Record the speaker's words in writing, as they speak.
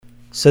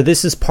So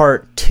this is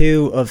part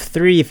 2 of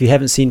 3. If you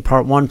haven't seen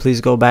part 1, please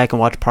go back and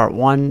watch part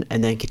 1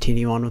 and then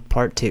continue on with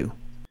part 2.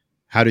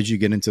 How did you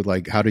get into film?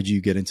 Like, how did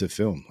you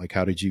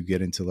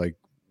get into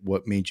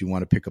what made you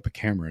want to pick up a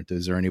camera?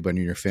 Is there anybody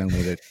in your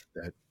family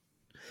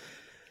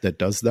that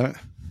does that?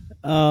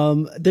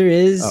 There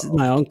is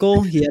my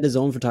uncle. He had his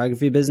own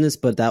photography business,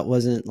 but that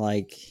wasn't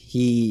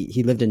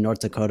he lived in North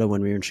Dakota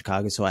when we were in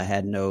Chicago. So I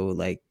had no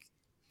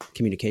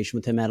communication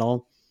with him at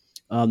all.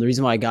 The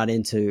reason why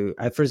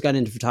I first got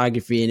into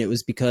photography, and it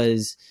was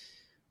because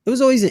it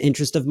was always an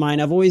interest of mine.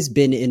 I've always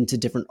been into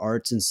different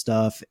arts and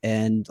stuff,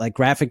 and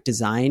graphic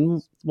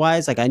design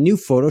wise, I knew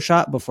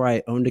Photoshop before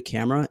I owned a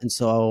camera. And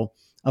so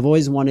I've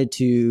always wanted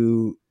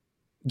to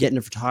get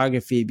into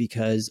photography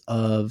because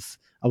I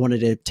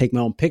wanted to take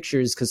my own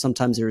pictures, because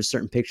sometimes there were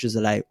certain pictures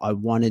that I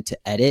wanted to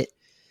edit.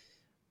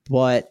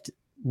 But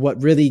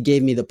what really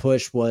gave me the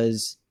push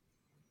was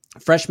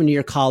freshman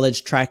year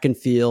college, track and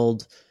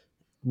field.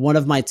 One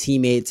of my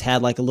teammates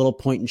had a little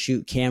point and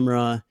shoot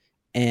camera,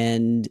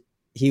 and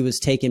he was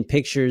taking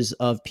pictures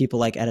of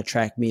people at a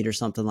track meet or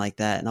something like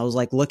that. And I was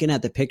looking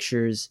at the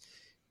pictures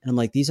and I'm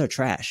like, these are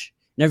trash.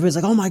 And everybody's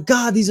like, oh my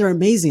God, these are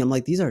amazing. I'm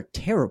like, these are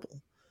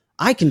terrible.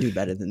 I can do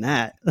better than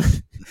that.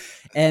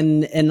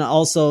 and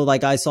also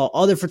I saw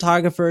other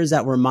photographers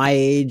that were my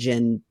age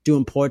and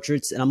doing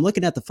portraits, and I'm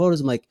looking at the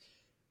photos. I'm like,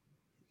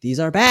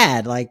 these are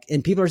bad.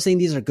 And people are saying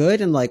these are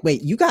good. And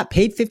wait, you got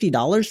paid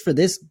 $50 for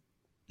this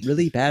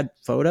really bad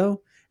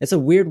photo? It's a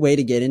weird way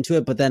to get into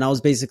it. But then I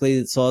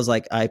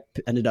I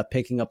ended up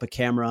picking up a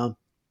camera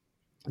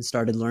and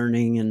started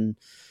learning. And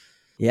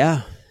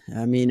yeah,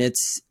 I mean,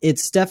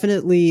 it's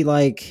definitely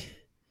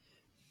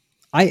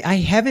I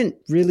haven't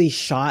really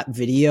shot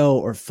video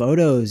or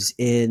photos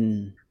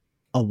in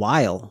a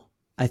while.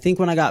 I think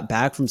when I got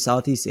back from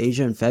Southeast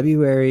Asia in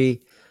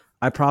February,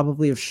 I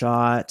probably have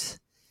shot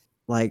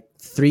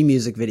 3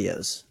 music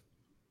videos,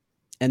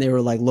 and they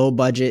were low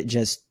budget,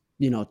 just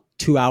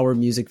 2-hour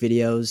music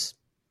videos,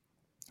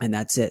 and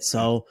that's it.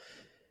 So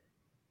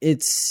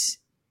it's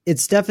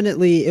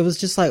definitely, it was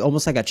just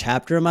almost a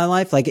chapter in my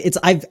life.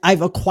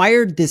 I've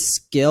acquired this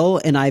skill,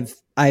 and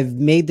I've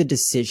made the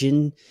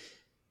decision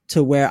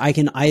to where I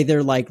can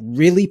either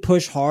really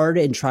push hard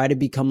and try to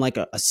become a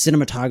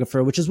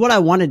cinematographer, which is what I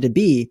wanted to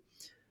be,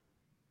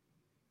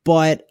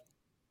 but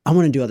I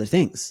want to do other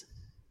things.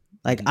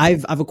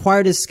 I've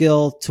acquired a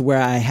skill to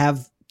where I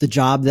have the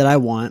job that I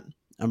want.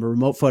 I'm a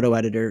remote photo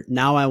editor.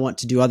 Now I want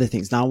to do other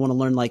things. Now I want to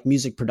learn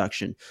music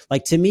production.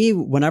 To me,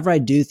 whenever I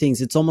do things,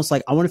 it's almost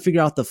I want to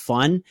figure out the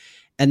fun.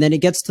 And then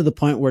it gets to the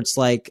point where it's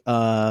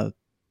not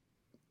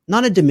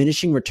a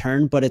diminishing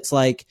return, but it's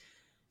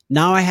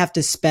now I have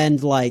to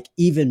spend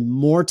even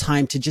more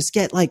time to just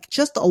get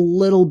just a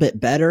little bit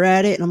better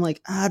at it. And I'm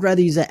I'd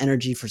rather use that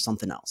energy for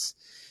something else,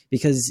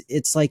 because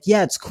it's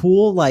yeah, it's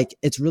cool.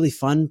 It's really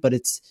fun, but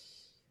it's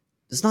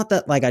not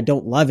that I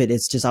don't love it.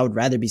 It's just, I would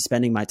rather be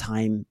spending my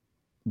time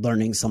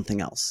learning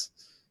something else.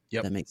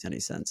 Yep. If that makes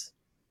any sense.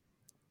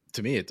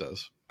 To me, it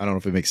does. I don't know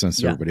if it makes sense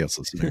to everybody else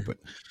listening, but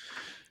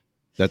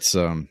that's,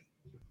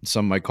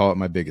 some might call it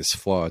my biggest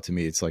flaw. To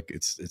me, it's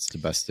it's the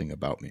best thing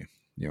about me.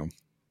 Yeah.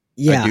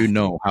 I do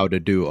know how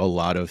to do a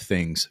lot of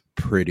things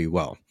pretty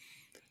well.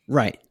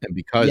 Right. And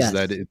because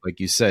like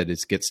you said,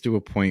 it gets to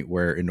a point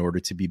where in order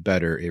to be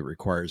better, it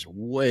requires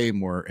way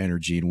more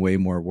energy and way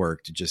more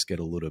work to just get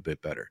a little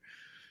bit better.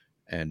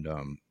 And,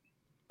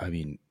 I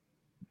mean,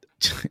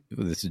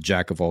 it's a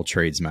jack of all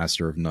trades,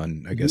 master of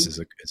none, I guess is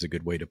a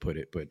good way to put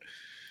it. But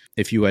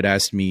if you had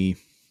asked me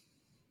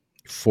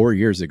 4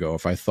 years ago,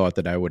 if I thought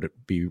that I would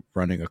be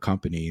running a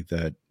company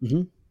that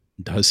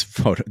does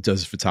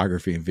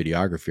photography and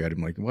videography, I'd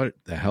be like, what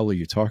the hell are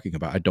you talking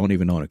about? I don't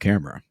even own a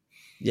camera.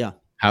 Yeah.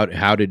 How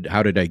did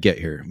I get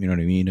here? You know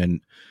what I mean?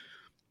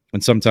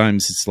 And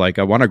sometimes it's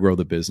I want to grow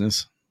the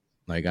business.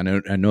 I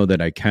know that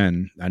I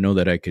can. I know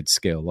that I could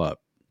scale up,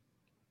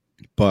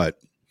 but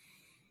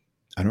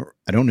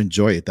I don't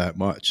enjoy it that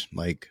much.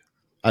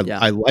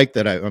 I like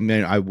that. I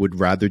mean, I would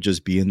rather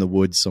just be in the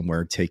woods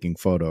somewhere taking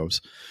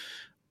photos,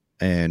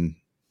 and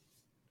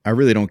I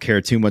really don't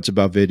care too much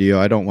about video.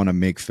 I don't want to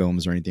make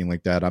films or anything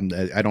like that.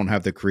 I don't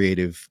have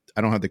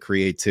the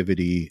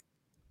creativity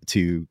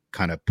to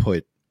kind of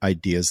put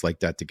ideas like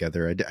that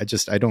together.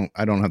 I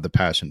don't have the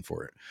passion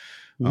for it.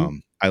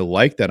 I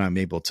like that I'm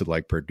able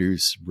to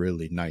produce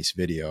really nice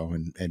video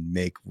and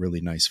make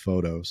really nice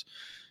photos.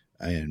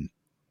 And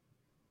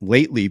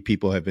lately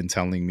people have been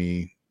telling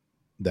me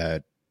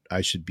that I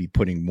should be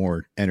putting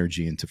more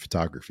energy into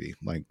photography.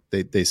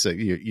 They say,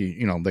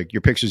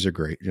 your pictures are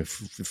great. Your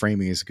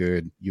framing is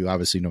good. You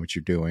obviously know what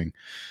you're doing.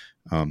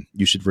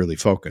 You should really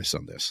focus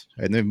on this.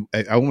 And then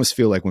I almost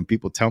feel when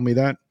people tell me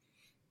that,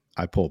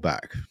 I pull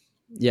back.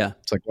 Yeah.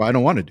 It's well, I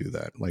don't want to do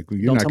that.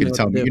 You're not going to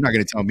tell me, you're not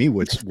going to tell me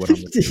what I'm going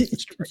to do,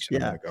 which direction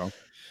I'm going to go.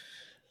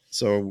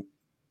 So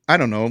I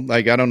don't know.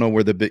 I don't know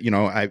where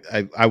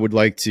I would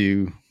like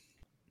to,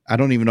 I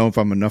don't even know if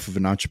I'm enough of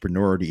an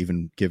entrepreneur to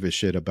even give a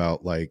shit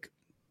about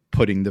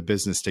putting the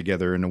business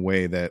together in a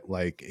way that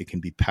it can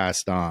be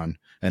passed on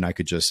and I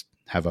could just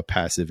have a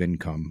passive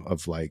income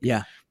of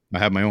I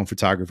have my own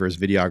photographers,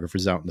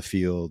 videographers out in the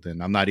field,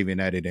 and I'm not even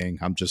editing.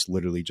 I'm just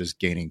literally just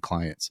gaining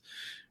clients.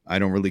 I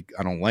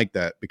don't like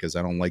that because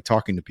I don't like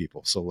talking to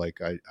people. So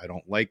like, I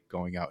don't like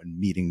going out and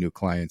meeting new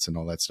clients and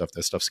all that stuff.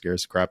 That stuff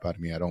scares the crap out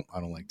of me. I don't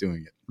like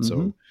doing it. Mm-hmm.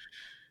 So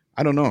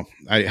I don't know.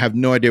 I have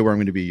no idea where I'm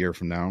going to be a year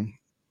from now.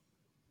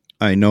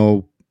 I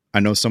know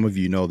some of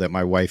you know that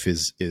my wife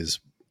is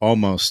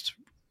almost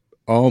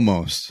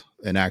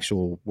an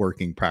actual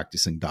working,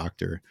 practicing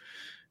doctor.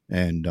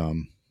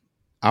 And,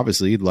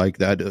 obviously like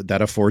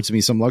that affords me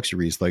some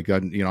luxuries. Like,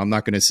 I'm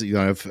not going to see,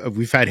 if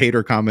we've had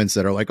hater comments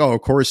that are like, oh,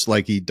 of course,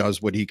 like he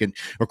does what he can.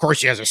 Of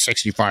course he has a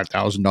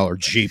 $65,000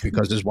 Jeep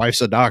because his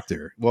wife's a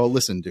doctor. Well,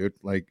 listen, dude,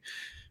 like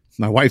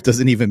my wife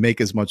doesn't even make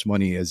as much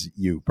money as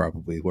you,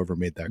 probably, whoever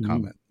made that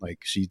comment. Like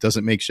she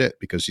doesn't make shit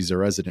because she's a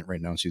resident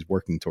right now. She's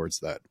working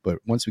towards that. But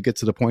once we get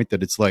to the point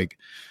that it's like,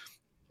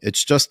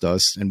 it's just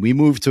us, and we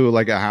moved to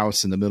like a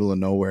house in the middle of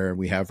nowhere, and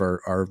we have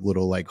our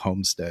little like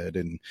homestead,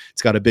 and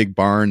it's got a big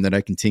barn that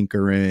I can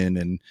tinker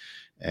in,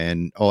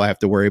 and all I have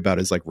to worry about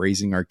is like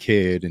raising our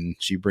kid, and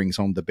she brings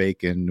home the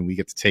bacon, and we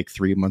get to take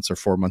 3 months or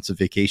 4 months of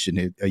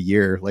vacation a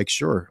year. Like,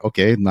 sure,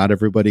 okay, not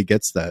everybody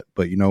gets that,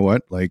 but you know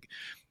what? Like,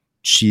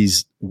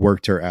 she's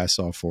worked her ass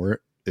off for it.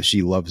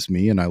 She loves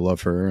me, and I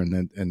love her,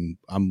 and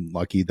I'm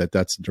lucky that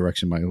that's the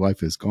direction my life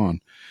has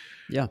gone.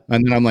 Yeah.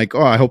 And then I'm like,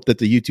 oh, I hope that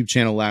the YouTube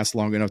channel lasts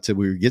long enough till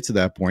we get to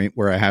that point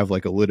where I have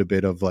like a little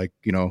bit of like,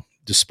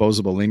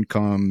 disposable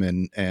income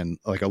and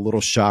like a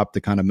little shop to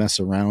kind of mess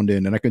around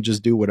in, and I can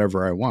just do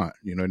whatever I want.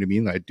 You know what I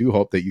mean? I do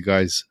hope that you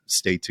guys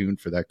stay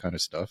tuned for that kind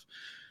of stuff.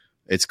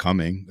 It's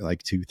coming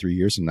like 2-3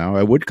 years from now.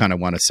 I would kind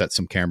of want to set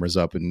some cameras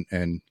up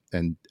and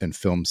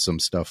film some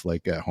stuff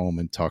like at home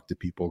and talk to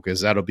people, because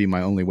that'll be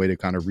my only way to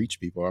kind of reach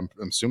people. I'm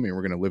assuming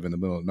we're going to live in the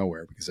middle of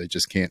nowhere because I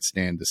just can't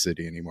stand the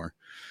city anymore.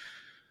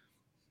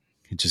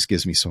 It just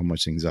gives me so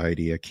much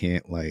anxiety. I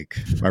can't, like,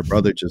 my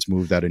brother just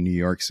moved out of New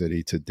York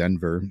City to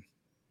Denver.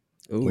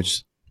 Ooh,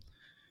 which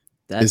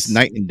is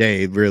night and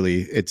day.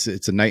 Really. It's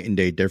a night and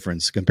day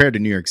difference compared to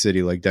New York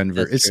City. Like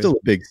Denver, it's still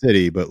a big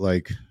city, but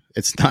like,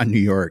 it's not New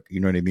York. You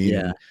know what I mean?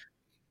 Yeah.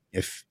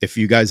 And if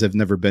you guys have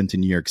never been to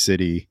New York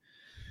City,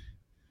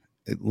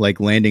 like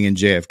landing in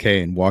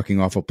JFK and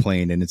walking off a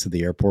plane and into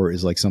the airport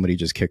is like somebody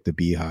just kicked a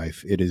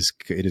beehive. It is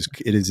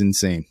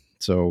insane.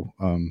 So,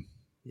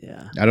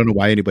 yeah, I don't know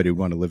why anybody would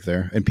want to live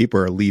there. And people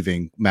are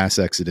leaving mass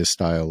exodus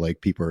style.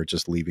 Like people are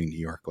just leaving New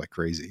York like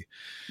crazy.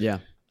 Yeah.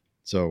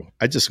 So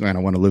I just kind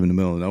of want to live in the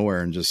middle of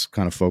nowhere and just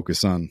kind of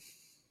focus on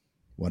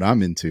what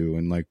I'm into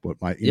and like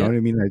what you know what I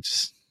mean?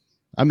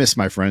 I miss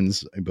my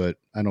friends, but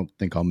I don't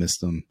think I'll miss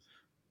them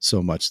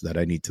so much that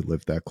I need to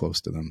live that close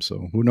to them.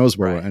 So who knows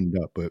where we'll end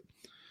up, but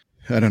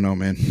I don't know,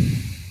 man.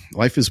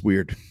 Life is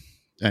weird.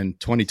 And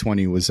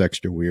 2020 was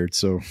extra weird.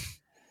 So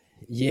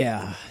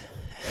yeah.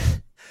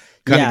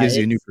 Kind of gives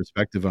you a new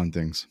perspective on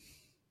things.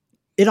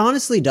 It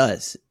honestly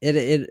does.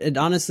 It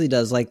honestly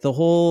does. Like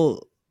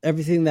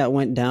everything that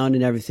went down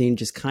and everything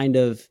just kind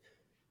of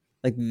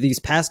like these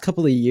past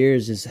couple of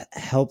years has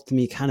helped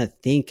me kind of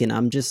think. And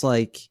I'm just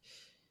like,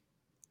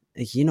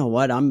 you know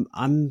what? I'm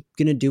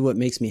going to do what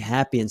makes me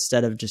happy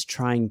instead of just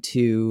trying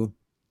to,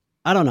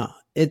 I don't know.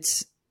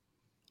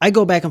 I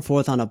go back and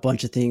forth on a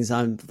bunch of things.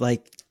 I'm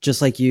like,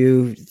 just like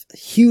you,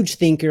 huge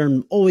thinker.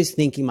 I'm always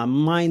thinking. My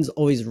mind's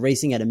always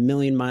racing at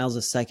 1,000,000 miles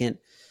a second.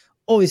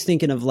 Always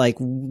thinking of like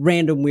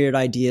random weird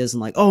ideas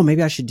and like, oh,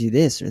 maybe I should do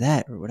this or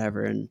that or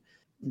whatever. And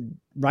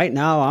right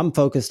now I'm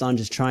focused on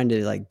just trying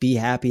to like be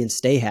happy and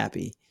stay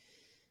happy.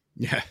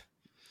 Yeah.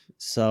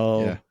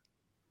 So, yeah.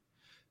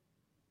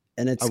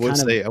 And it's I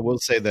will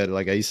say that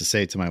like I used to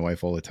say it to my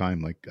wife all the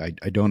time. Like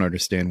I don't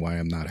understand why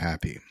I'm not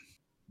happy.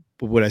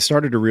 But what I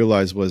started to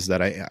realize was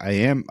that I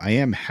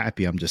am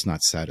happy. I'm just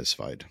not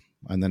satisfied.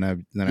 And then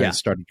I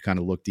started to kind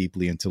of look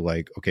deeply into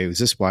like, okay, is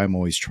this why I'm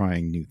always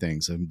trying new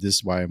things? And this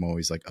is why I'm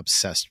always like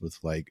obsessed with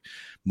like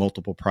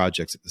multiple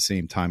projects at the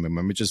same time. And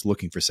I'm just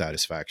looking for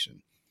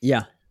satisfaction.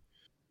 Yeah.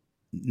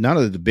 Now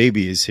that the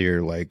baby is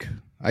here, like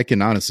I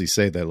can honestly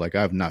say that like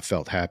I've not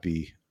felt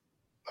happy.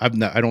 I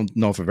don't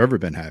know if I've ever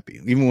been happy.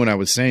 Even when I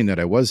was saying that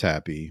I was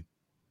happy,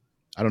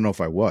 I don't know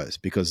if I was,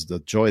 because the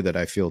joy that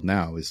I feel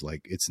now is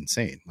like, it's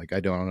insane. Like I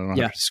don't know how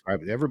to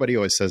describe it. Everybody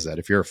always says that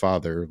if you're a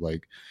father,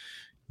 like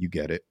you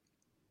get it.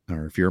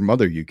 Or if you're a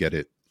mother, you get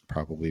it.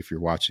 Probably if you're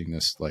watching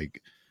this,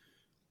 like,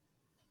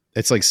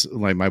 it's like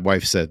my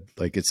wife said,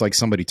 like, it's like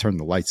somebody turned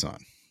the lights on.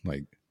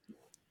 Like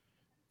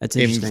that's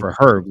interesting. Even for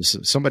her,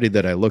 somebody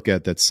that I look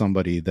at, that's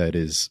somebody that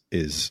is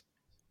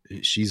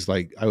she's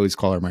like, I always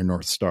call her my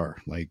North Star.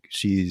 Like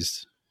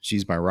she's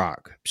my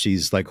rock.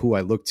 She's like who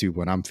I look to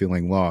when I'm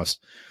feeling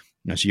lost.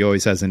 Now she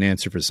always has an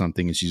answer for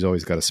something, and she's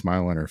always got a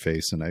smile on her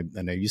face. And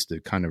I used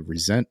to kind of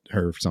resent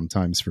her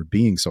sometimes for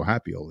being so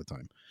happy all the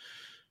time,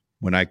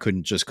 when I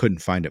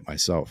couldn't find it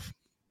myself.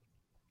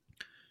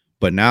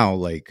 But now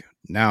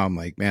I'm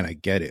like, man, I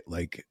get it.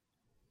 Like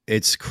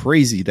it's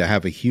crazy to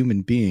have a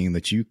human being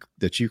that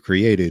you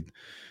created,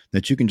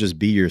 that you can just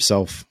be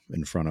yourself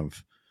in front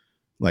of.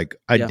 Like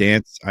I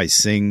dance, I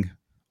sing.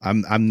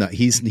 I'm not,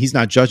 he's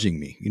not judging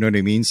me. You know what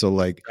I mean? So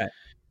like,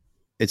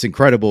 it's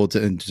incredible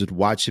to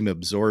watch him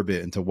absorb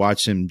it and to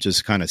watch him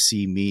just kind of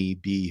see me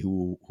be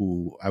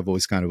who I've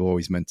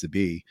always meant to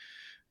be.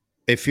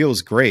 It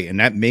feels great. And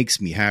that makes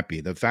me happy.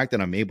 The fact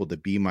that I'm able to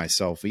be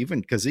myself,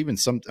 even because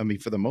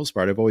for the most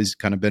part, I've always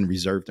kind of been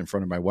reserved in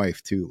front of my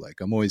wife too. Like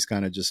I'm always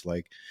kind of just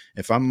like,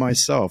 if I'm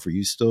myself, are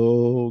you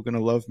still going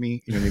to love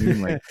me? You know what I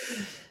mean? Like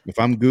if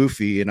I'm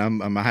goofy and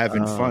I'm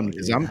having fun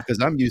because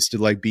I'm used to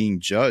like being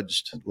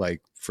judged,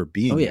 like for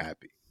being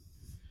happy.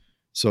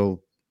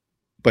 So,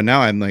 but now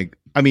I'm like,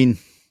 I mean,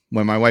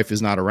 when my wife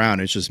is not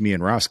around, it's just me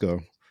and Roscoe.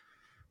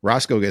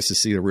 Roscoe gets to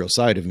see the real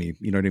side of me.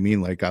 You know what I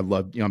mean? Like I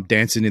love, I'm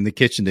dancing in the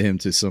kitchen to him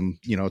to some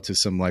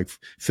like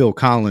Phil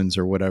Collins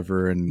or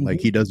whatever. And like,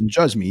 he doesn't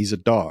judge me. He's a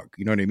dog.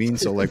 You know what I mean?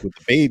 So like with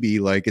the baby,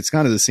 like it's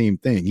kind of the same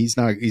thing.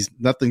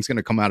 Nothing's going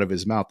to come out of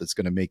his mouth that's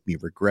going to make me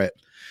regret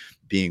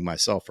being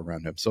myself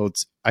around him. So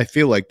I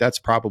feel like that's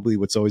probably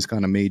what's always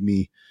kind of made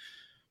me,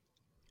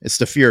 it's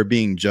the fear of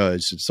being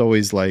judged. It's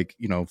always like,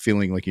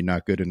 feeling like you're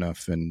not good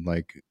enough, and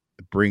like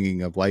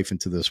bringing of life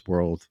into this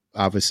world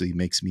obviously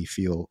makes me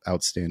feel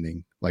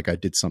outstanding, like I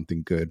did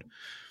something good.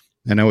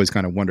 And I always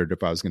kind of wondered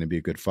if I was going to be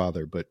a good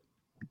father, but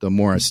the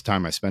more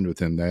time I spend with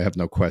him, I have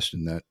no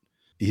question that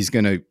he's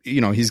going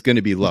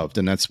to be loved.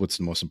 And that's what's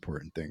the most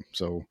important thing.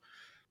 So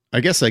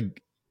I guess I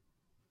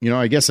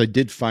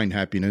did find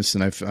happiness,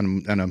 and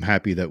I'm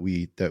happy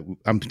that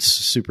I'm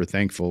super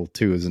thankful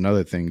too. Is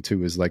another thing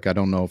too, is like, I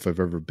don't know if I've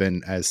ever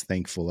been as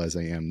thankful as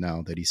I am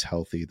now that he's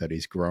healthy, that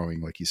he's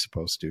growing like he's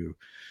supposed to,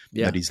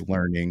 that he's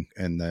learning.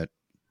 And that,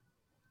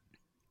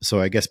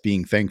 so I guess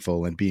being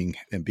thankful and being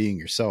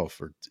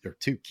yourself are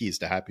two keys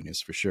to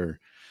happiness for sure.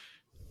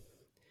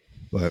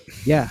 But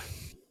yeah,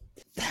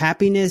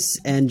 happiness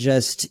and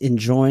just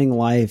enjoying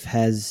life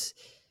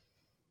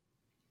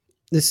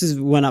this is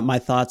one of my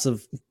thoughts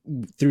of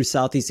through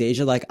Southeast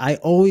Asia. Like I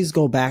always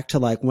go back to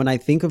like, when I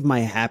think of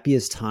my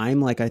happiest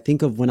time, like I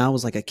think of when I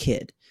was like a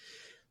kid.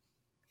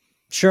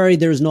 Sure,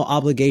 there's no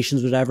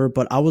obligations, whatever,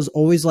 but I was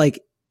always like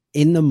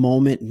in the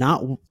moment,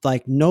 not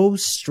like no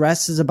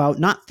stresses about,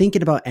 not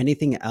thinking about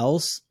anything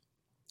else.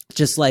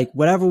 Just like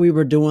whatever we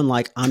were doing,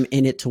 like I'm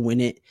in it to win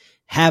it,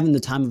 having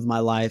the time of my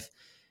life.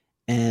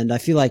 And I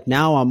feel like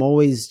now I'm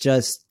always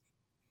just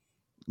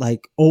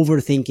like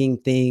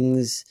overthinking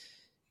things,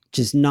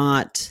 just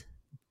not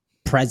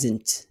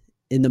present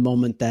in the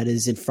moment that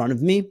is in front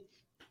of me.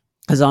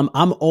 Cause I'm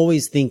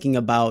always thinking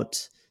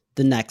about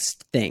the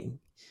next thing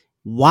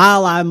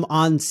while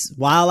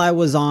I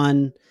was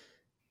on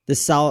the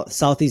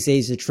Southeast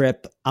Asia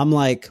trip. I'm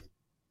like,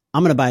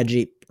 I'm going to buy a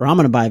Jeep, or I'm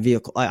going to buy a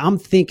vehicle. Like I'm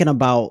thinking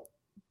about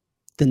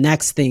the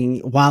next thing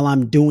while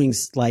I'm doing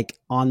like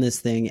on this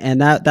thing. And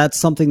that's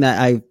something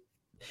that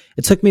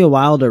it took me a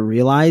while to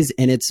realize.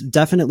 And it's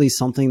definitely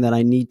something that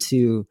I need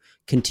to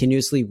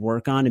continuously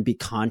work on and be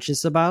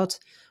conscious about.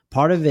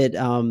 Part of it,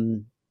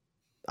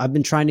 I've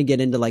been trying to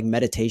get into like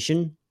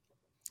meditation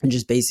and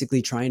just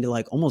basically trying to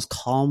like almost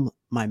calm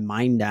my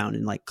mind down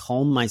and like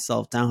calm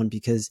myself down,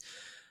 because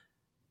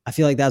I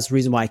feel like that's the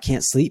reason why I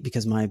can't sleep,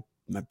 because my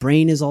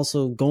brain is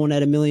also going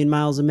at 1,000,000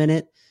 miles a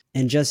minute.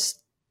 And just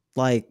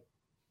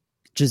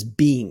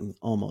being,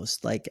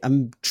 almost like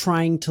I'm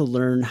trying to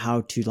learn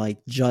how to like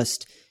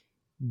just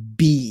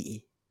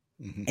be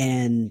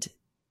and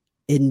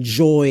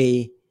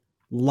enjoy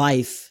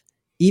life,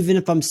 even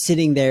if I'm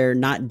sitting there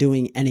not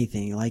doing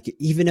anything. Like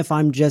even if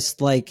I'm just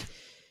like,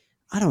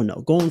 I don't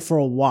know, going for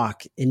a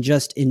walk and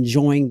just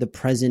enjoying the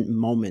present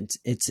moment.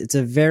 It's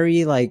a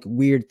very like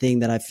weird thing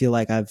that I feel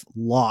like I've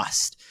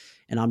lost,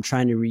 and I'm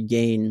trying to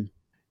regain.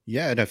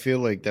 Yeah, and I feel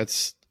like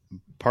that's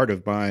part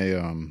of my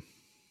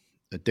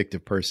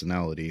addictive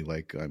personality.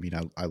 Like, I mean,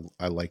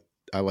 I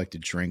like to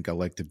drink. I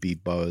like to be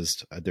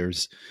buzzed.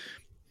 There's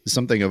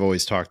something I've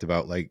always talked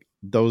about, like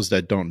those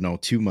that don't know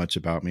too much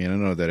about me. And I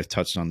know that I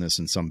touched on this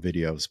in some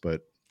videos,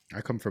 but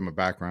I come from a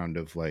background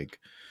of like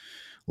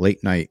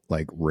late night,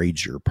 like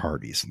rager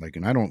parties. Like,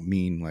 and I don't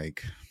mean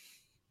like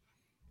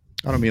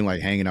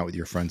hanging out with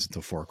your friends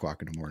until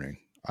 4:00 in the morning.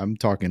 I'm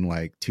talking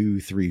like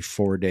 2, 3,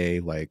 4 day,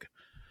 like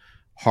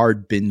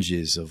hard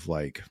binges of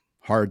like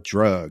hard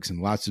drugs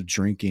and lots of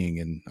drinking.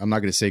 And I'm not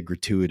going to say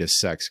gratuitous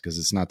sex, because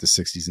it's not the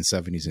 60s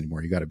and 70s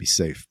anymore. You got to be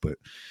safe. But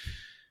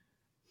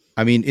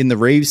I mean, in the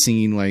rave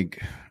scene,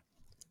 like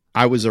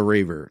I was a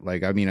raver.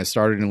 Like, I mean, I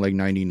started in like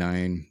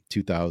 99,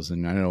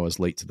 2000. I know I was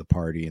late to the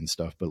party and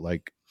stuff, but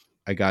like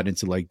I got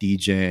into like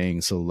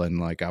DJing. So then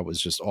like I was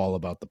just all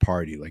about the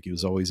party. Like it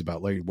was always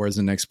about like, where's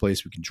the next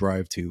place we can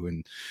drive to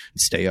and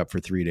stay up for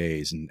 3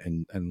 days.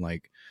 And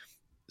like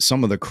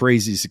some of the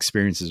craziest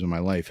experiences in my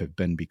life have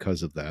been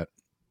because of that.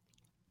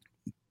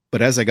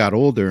 But as I got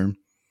older,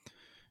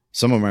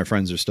 some of my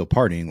friends are still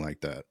partying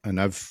like that. And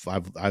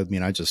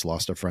I just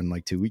lost a friend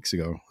like 3 weeks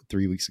ago.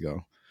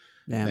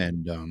 Yeah.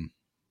 And,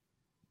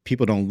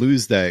 people don't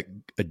lose that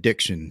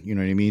addiction. You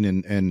know what I mean?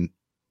 And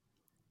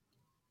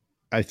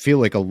I feel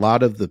like a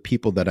lot of the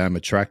people that I'm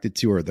attracted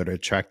to, or that are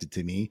attracted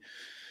to me,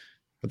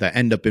 that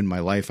end up in my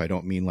life, I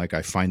don't mean like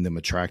I find them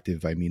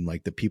attractive. I mean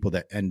like the people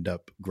that end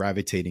up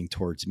gravitating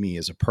towards me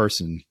as a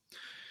person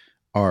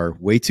are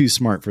way too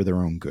smart for their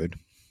own good,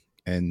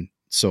 and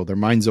so their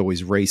mind's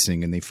always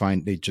racing, and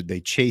they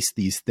chase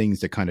these things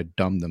that kind of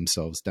dumb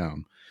themselves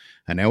down.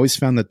 And I always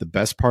found that the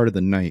best part of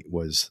the night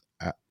was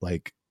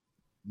like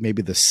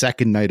maybe the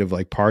second night of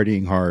like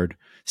partying hard,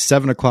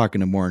 7:00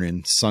 in the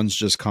morning, sun's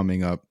just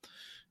coming up,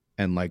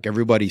 and like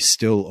everybody's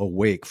still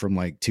awake from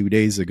like 2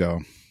 days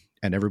ago,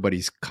 and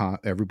everybody's calm.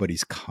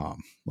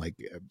 Like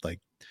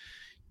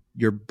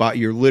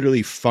you're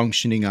literally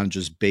functioning on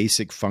just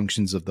basic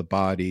functions of the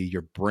body.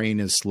 Your brain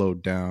is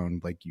slowed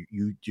down. Like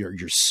you're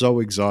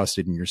so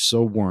exhausted and you're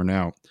so worn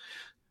out.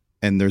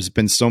 And there's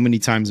been so many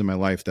times in my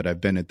life that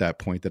I've been at that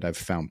point that I've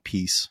found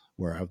peace,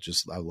 where I'll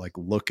like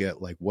look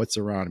at like what's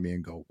around me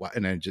and go, what?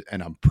 And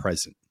I'm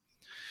present.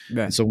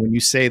 Right. And so when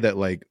you say that,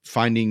 like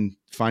finding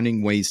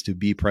ways to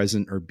be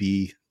present or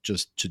be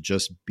just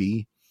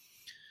be,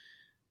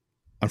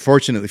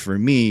 unfortunately for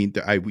me,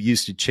 I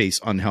used to chase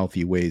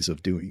unhealthy ways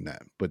of doing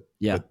that. But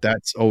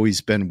that's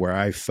always been where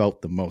I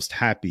felt the most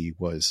happy,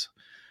 was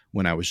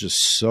when I was just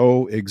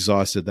so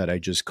exhausted that I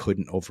just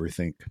couldn't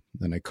overthink,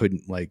 and I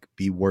couldn't like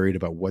be worried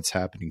about what's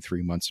happening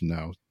 3 months from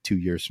now, 2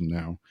 years from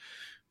now,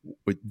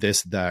 with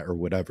this, that, or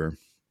whatever.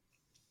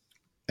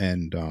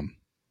 And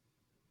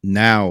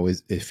now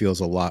it feels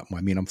a lot.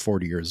 I mean, I'm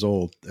 40 years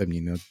old. I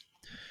mean,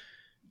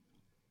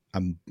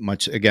 I'm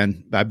much,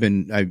 again,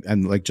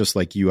 I'm like, just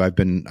like you, I've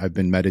been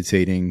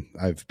meditating.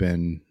 I've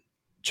been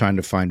trying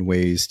to find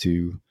ways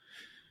to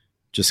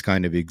just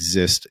kind of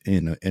exist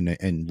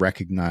and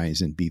recognize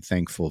and be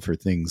thankful for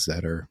things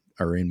that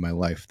are in my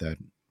life that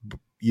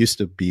used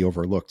to be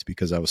overlooked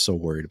because I was so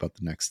worried about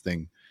the next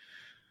thing.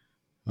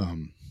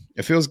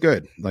 It feels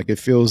good. Like, it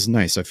feels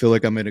nice. I feel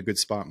like I'm in a good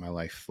spot in my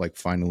life, like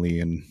finally.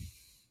 And,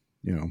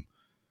 you know,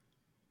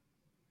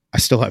 I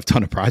still have a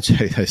ton of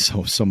projects. I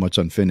so much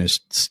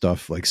unfinished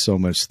stuff, like so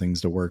much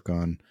things to work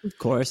on. Of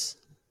course.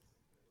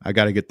 I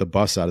got to get the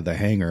bus out of the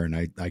hangar, and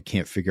I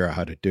can't figure out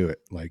how to do it.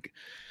 Like,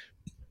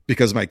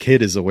 because my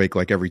kid is awake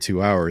like every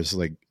 2 hours.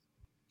 Like,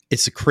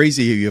 it's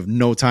crazy. You have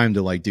no time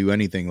to like do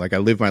anything. Like, I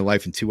live my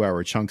life in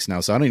 2-hour chunks now,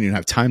 so I don't even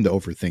have time to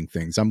overthink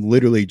things. I'm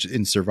literally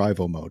in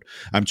survival mode.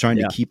 I'm trying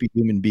to keep a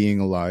human being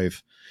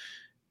alive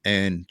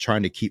and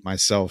trying to keep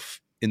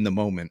myself in the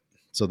moment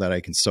so that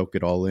I can soak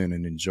it all in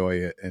and enjoy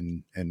it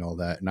and all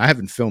that. And I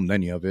haven't filmed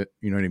any of it.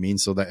 You know what I mean?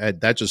 So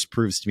that just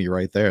proves to me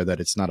right there that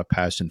it's not a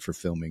passion for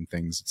filming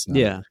things. It's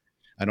not.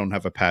 I don't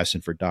have a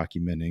passion for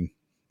documenting.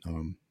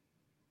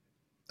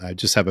 I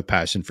just have a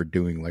passion for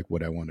doing like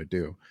what I want to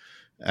do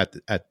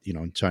at you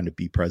know, trying to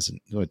be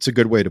present. So it's a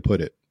good way to put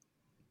it.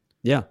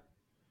 Yeah.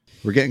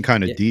 We're getting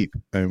kind of deep,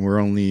 and we're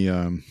only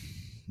an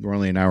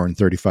hour and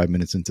 35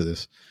 minutes into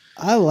this.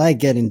 I like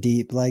getting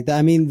deep like that.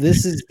 I mean,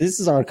 this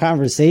is our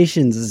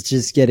conversations is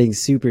just getting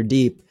super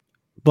deep.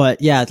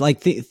 But yeah,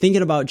 like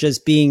thinking about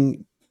just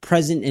being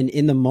present and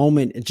in the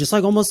moment, just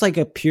like almost like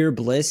a pure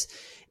bliss.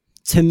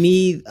 To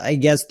me, I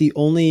guess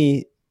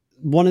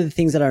one of the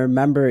things that I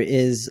remember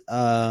is,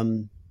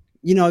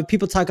 you know,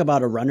 people talk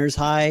about a runner's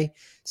high.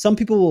 Some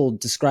people will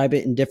describe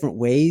it in different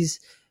ways.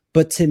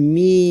 But to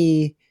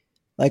me,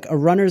 like a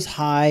runner's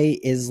high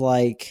is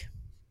like,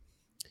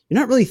 you're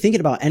not really thinking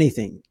about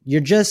anything.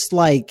 You're just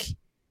like,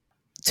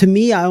 to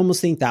me, I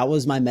almost think that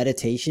was my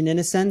meditation in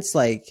a sense.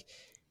 Like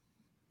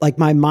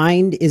my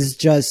mind is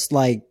just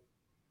like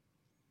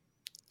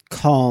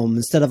calm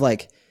instead of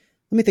like,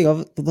 let me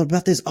think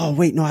about this. Oh,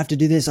 wait, no, I have to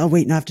do this. Oh,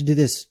 wait, no, I have to do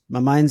this. My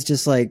mind's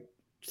just like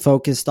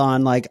focused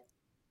on like,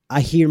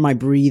 I hear my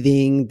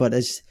breathing, but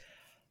it's,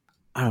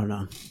 I don't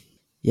know.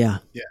 Yeah.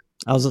 Yeah.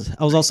 I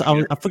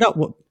forgot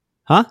what,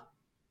 huh?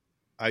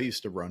 I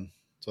used to run.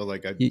 So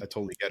like, I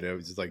totally get it. It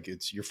was like,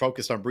 you're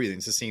focused on breathing.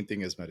 It's the same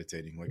thing as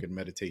meditating. Like in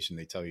meditation,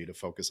 they tell you to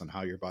focus on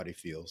how your body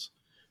feels.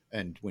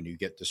 And when you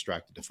get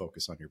distracted, to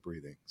focus on your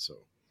breathing. So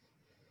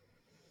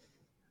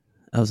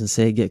I was going to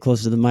say, get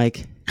closer to the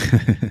mic.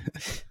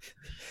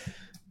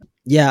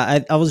 Yeah.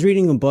 I was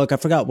reading a book. I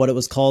forgot what it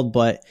was called,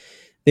 but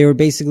they were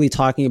basically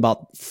talking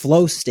about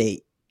flow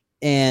state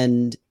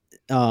and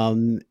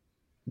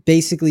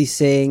basically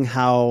saying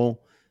how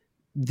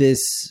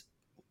this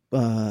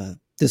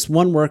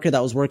one worker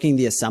that was working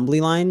the assembly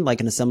line,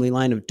 like an assembly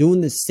line of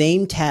doing the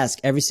same task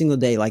every single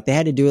day, like they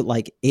had to do it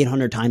like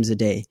 800 times a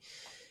day.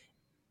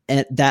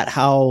 And that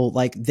how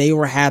like they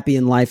were happy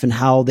in life and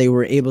how they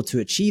were able to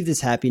achieve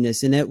this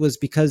happiness. And it was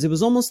because it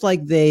was almost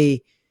like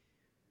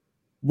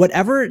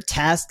whatever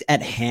task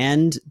at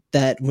hand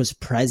that was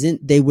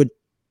present, they would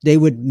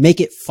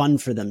make it fun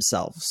for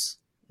themselves,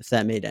 if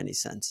that made any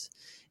sense.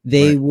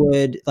 They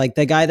would, like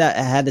the guy that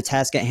had the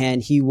task at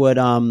hand, he would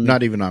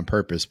not even on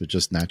purpose, but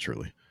just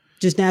naturally.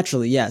 Just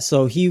naturally, yeah.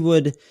 So he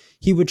would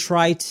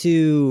try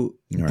to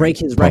break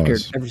his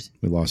record.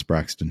 We lost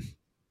Braxton.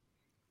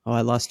 Oh,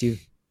 I lost you.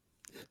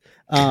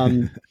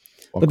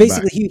 But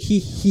basically,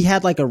 he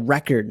had like a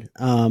record,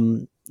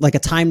 like a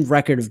timed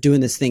record of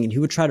doing this thing, and he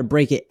would try to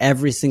break it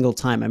every single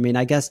time. I mean,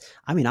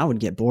 I would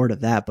get bored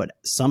of that, but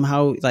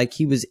somehow, like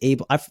he was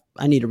able.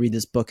 I need to read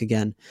this book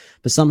again,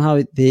 but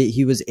somehow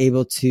he was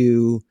able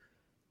to,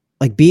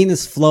 like, be in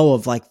this flow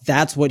of like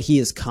that's what he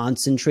is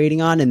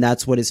concentrating on, and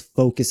that's what his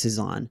focus is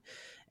on.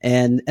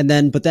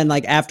 But then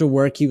like after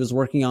work, he was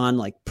working on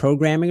like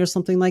programming or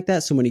something like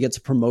that. So when he gets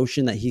a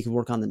promotion that he could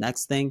work on the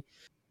next thing.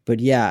 But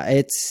yeah,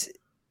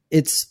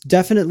 it's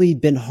definitely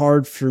been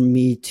hard for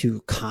me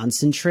to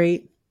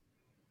concentrate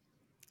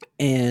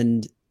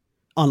and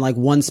on like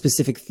one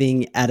specific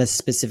thing at a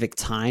specific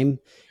time.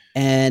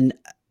 And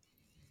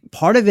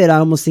part of it, I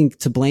almost think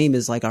to blame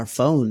is like our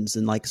phones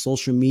and like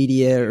social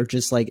media or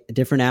just like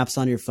different apps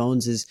on your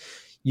phones is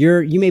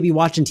you may be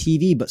watching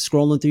TV, but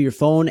scrolling through your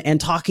phone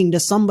and talking to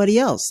somebody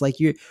else. Like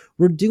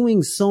we're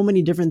doing so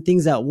many different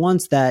things at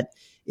once that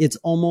it's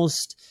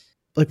almost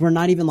like we're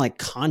not even like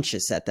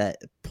conscious at that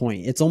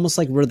point. It's almost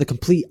like we're the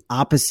complete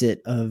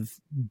opposite of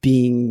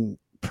being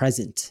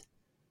present.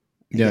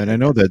 Yeah. And I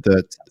know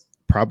that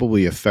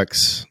probably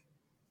affects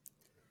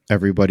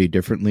everybody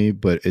differently,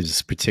 but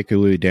is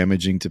particularly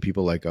damaging to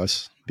people like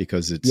us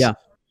because it's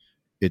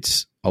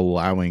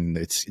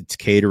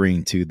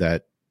catering to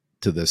that,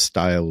 to the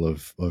style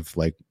of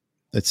like,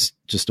 it's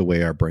just the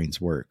way our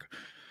brains work.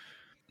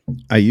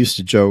 I used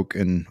to joke,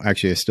 and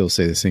actually I still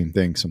say the same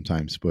thing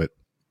sometimes, but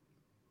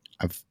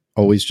I've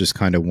always just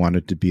kind of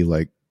wanted to be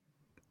like,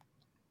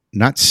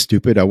 not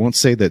stupid. I won't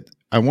say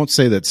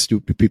that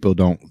stupid people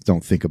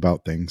don't think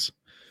about things,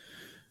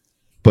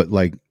 but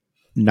like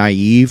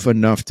naive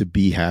enough to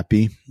be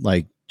happy.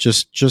 Like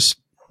just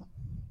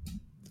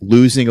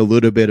losing a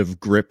little bit of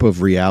grip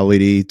of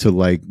reality to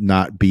like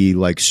not be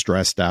like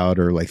stressed out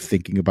or like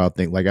thinking about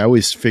things. Like I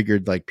always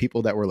figured like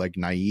people that were like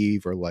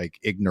naive or like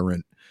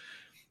ignorant,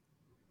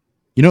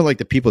 you know, like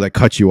the people that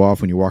cut you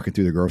off when you're walking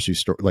through the grocery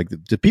store, like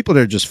the people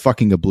that are just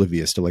fucking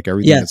oblivious to like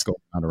everything that's going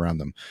on around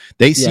them.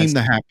 They seem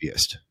the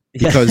happiest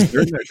because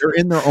they're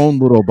in their own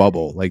little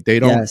bubble. Like they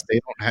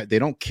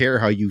don't care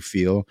how you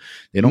feel.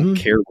 They don't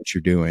care what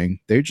you're doing.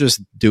 They're just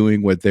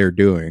doing what they're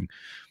doing.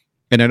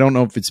 And I don't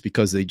know if it's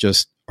because they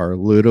just are a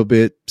little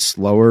bit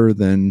slower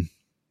than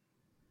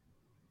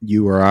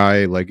you or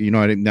I. Like, you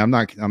know, I'm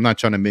not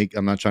trying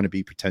to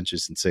be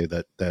pretentious and say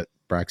that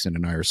Braxton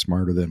and I are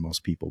smarter than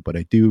most people, but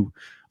I do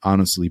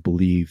honestly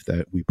believe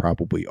that we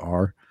probably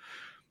are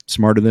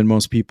smarter than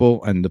most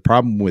people. And the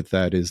problem with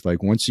that is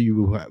like once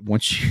you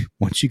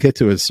get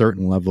to a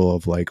certain level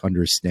of like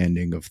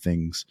understanding of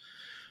things,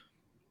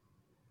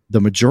 the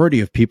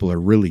majority of people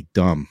are really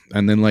dumb,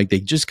 and then like they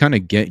just kind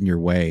of get in your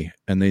way,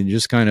 and they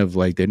just kind of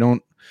like they're not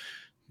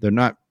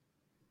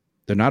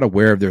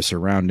aware of their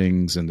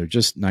surroundings, and they're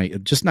just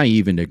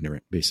naive and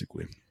ignorant,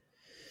 basically.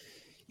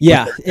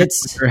 Yeah,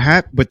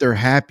 but they're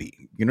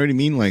happy. You know what I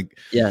mean? Like,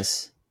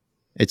 yes,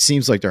 it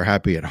seems like they're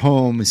happy at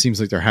home. It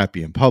seems like they're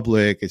happy in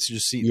public. It's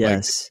just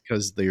like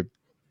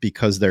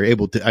because they're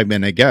able to. I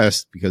mean, I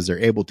guess because they're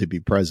able to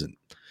be present.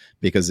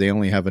 Because they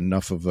only have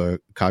enough of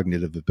a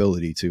cognitive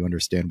ability to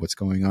understand what's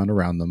going on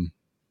around them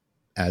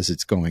as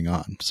it's going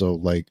on. So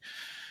like,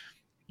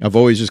 I've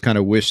always just kind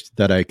of wished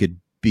that I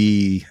could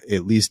be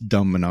at least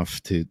dumb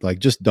enough to like,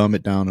 just dumb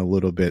it down a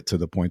little bit to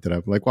the point that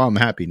I'm like, well, I'm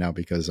happy now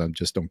because I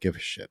just don't give a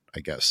shit, I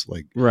guess.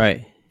 Like,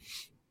 right.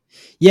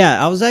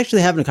 Yeah. I was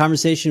actually having a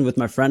conversation with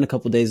my friend a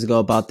couple of days ago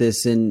about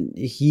this, and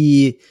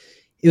it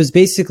was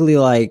basically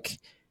like,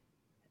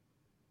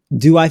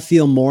 do I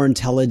feel more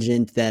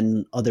intelligent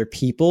than other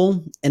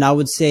people? And I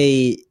would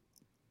say,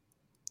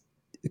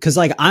 because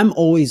like I'm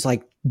always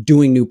like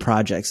doing new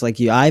projects. Like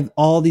I have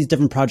all these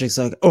different projects.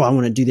 Like, oh, I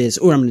want to do this,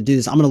 or I'm going to do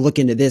this. I'm going to look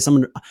into this.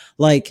 I'll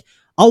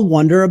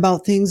wonder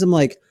about things. I'm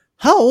like,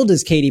 how old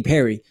is Katy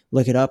Perry?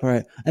 Look it up. All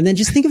right. And then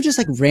just think of just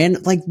like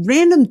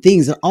random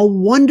things. I'll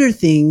wonder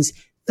things.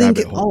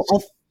 Getting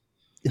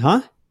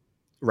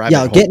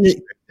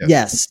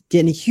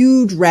a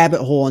huge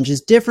rabbit hole on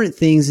just different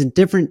things and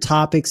different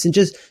topics, and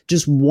just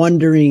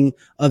wondering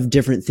of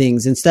different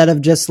things instead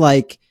of just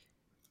like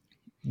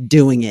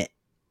doing it,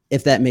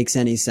 if that makes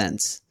any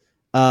sense.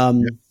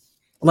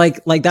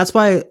 Like that's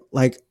why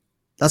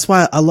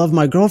I love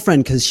my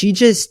girlfriend, because she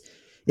just,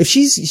 if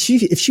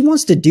she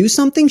wants to do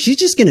something, she's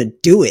just going to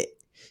do it.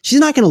 She's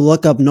not going to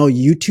look up no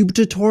YouTube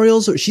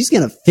tutorials, or she's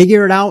going to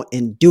figure it out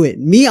and do it.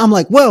 Me, I'm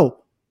like, whoa,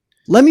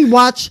 let me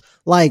watch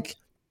like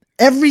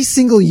every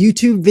single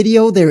YouTube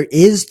video there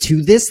is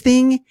to this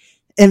thing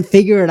and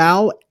figure it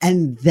out,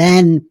 and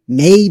then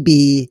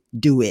maybe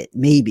do it.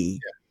 Maybe.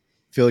 Yeah.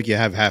 I feel like you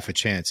have half a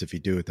chance if you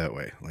do it that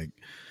way. Like,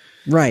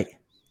 right.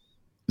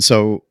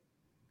 So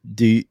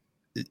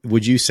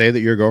would you say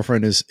that your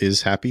girlfriend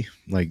is happy?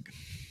 Like,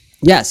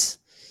 yes,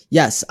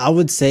 I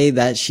would say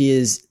that she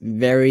is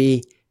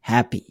very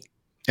happy.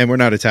 And we're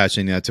not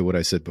attaching that to what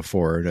I said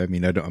before. I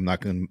mean, I'm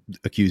not going to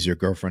accuse your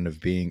girlfriend of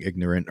being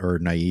ignorant or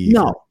naive.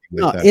 No,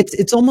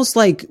 it's almost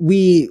like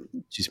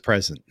she's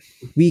present.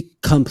 We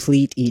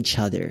complete each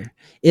other.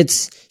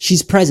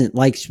 She's present.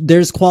 Like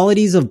there's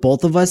qualities of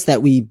both of us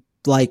that we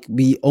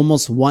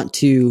almost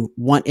want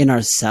in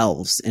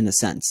ourselves, in a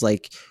sense.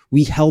 Like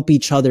we help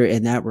each other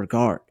in that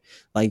regard.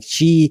 Like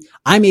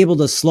I'm able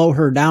to slow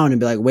her down and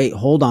be like, wait,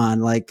 hold on.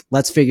 Like,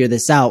 let's figure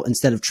this out,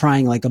 instead of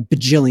trying like a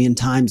bajillion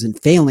times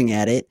and failing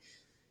at it.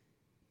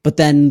 But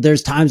then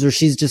there's times where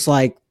she's just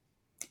like,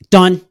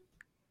 done.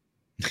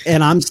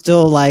 And I'm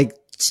still like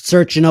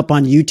searching up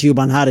on YouTube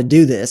on how to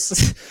do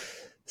this.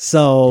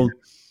 So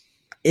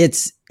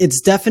it's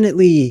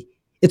definitely,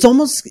 it's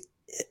almost,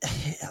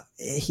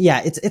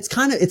 yeah,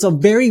 it's a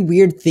very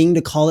weird thing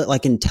to call it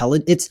like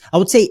intelligence. I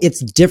would say it's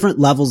different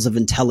levels of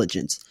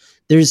intelligence.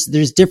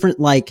 There's different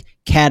like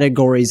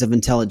categories of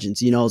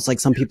intelligence. You know, it's like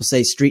some people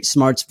say street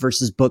smarts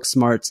versus book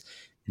smarts.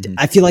 Mm-hmm.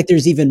 I feel like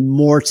there's even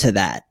more to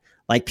that.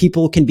 Like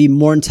people can be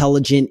more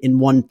intelligent in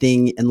one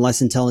thing and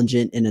less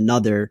intelligent in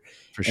another.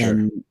 For sure.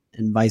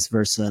 And vice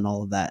versa and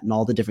all of that and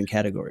all the different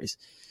categories.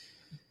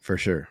 For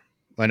sure.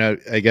 And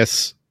I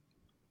guess,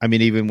 I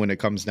mean, even when it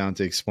comes down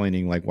to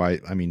explaining like why,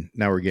 I mean,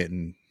 now we're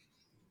getting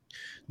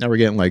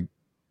like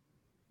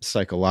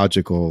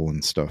psychological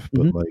and stuff,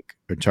 but mm-hmm. like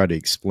I try to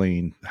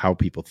explain how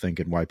people think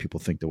and why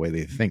people think the way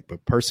they think.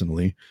 But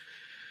personally,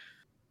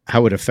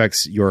 how it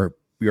affects your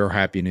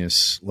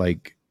happiness,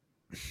 like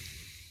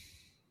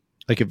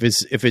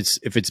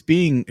if it's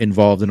being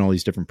involved in all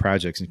these different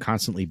projects and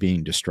constantly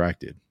being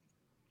distracted,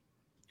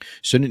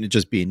 shouldn't it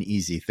just be an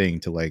easy thing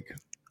to like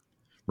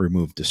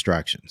remove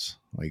distractions?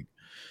 Like,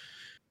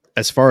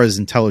 as far as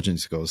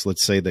intelligence goes,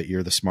 let's say that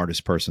you're the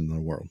smartest person in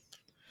the world.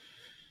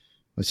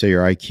 Let's say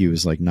your IQ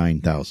is like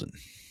 9,000,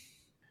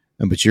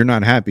 but you're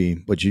not happy,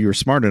 but you're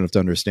smart enough to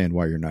understand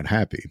why you're not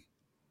happy.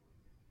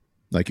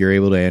 Like you're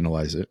able to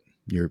analyze it.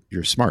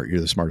 You're smart.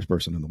 You're the smartest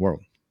person in the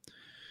world.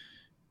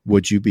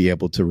 Would you be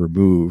able to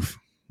remove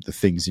the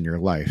things in your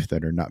life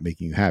that are not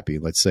making you happy?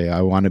 Let's say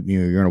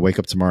you're going to wake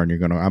up tomorrow and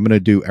I'm going to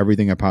do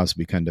everything I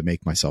possibly can to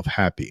make myself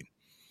happy.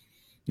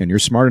 And you're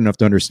smart enough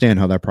to understand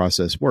how that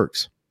process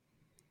works,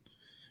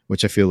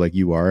 which I feel like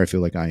you are. I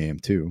feel like I am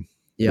too.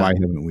 Yeah.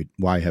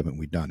 Why haven't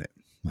we done it?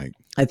 Like,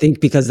 I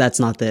think because that's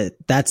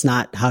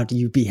not how do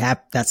you be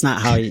happy. That's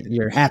not how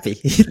you're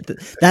happy.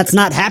 That's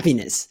not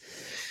happiness.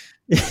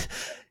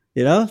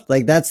 You know,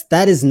 like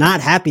that is not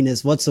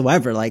happiness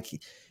whatsoever. Like,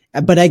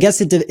 but I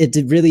guess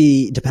it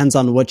really depends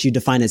on what you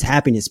define as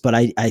happiness. But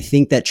I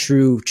think that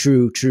true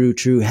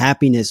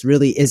happiness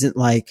really isn't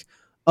like,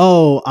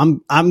 oh,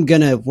 I'm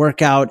going to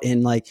work out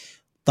and like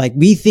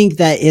we think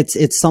that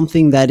it's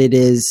something that it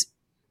is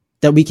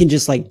that we can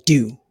just like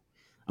do.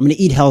 I'm going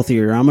to eat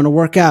healthier. I'm going to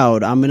work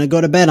out. I'm going to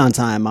go to bed on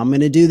time. I'm going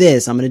to do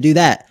this. I'm going to do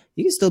that.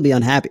 You can still be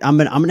unhappy. I'm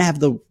going to have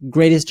the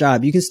greatest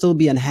job. You can still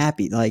be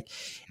unhappy. Like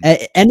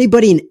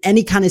anybody in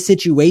any kind of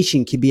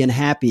situation can be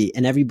unhappy,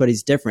 and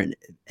everybody's different.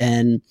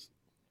 And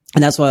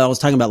that's why I was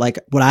talking about, like,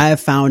 what I have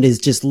found is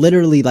just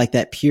literally like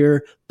that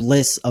pure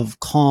bliss of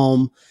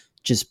calm,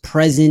 just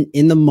present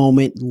in the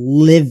moment,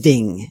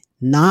 living,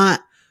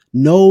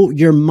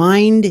 your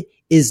mind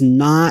is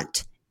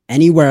not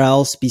anywhere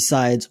else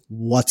besides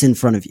what's in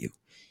front of you.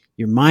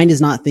 Your mind is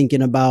not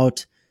thinking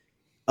about,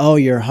 oh,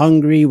 you're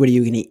hungry, what are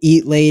you going to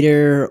eat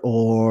later,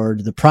 or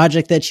the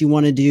project that you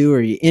want to do,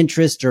 or your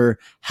interest, or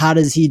how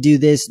does he do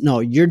this?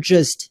 No, you're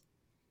just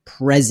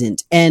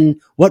present.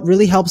 And what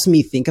really helps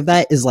me think of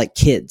that is like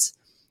kids.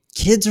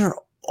 Kids are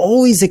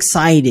always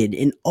excited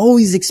and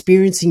always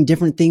experiencing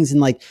different things.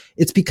 And like,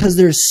 it's because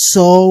they're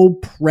so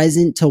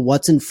present to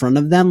what's in front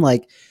of them.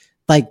 Like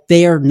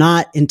they are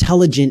not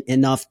intelligent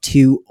enough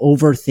to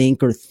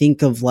overthink or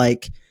think of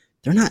like,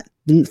 they're not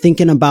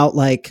thinking about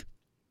like,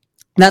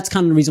 that's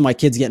kind of the reason why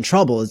kids get in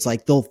trouble. It's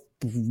like they'll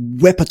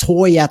whip a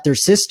toy at their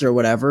sister or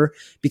whatever,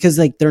 because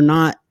like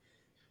they're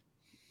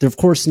of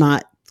course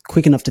not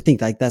quick enough to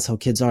think. Like that's how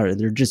kids are.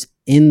 They're just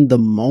in the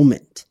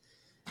moment.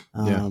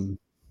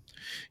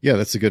 Yeah,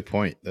 that's a good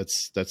point.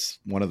 That's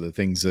one of the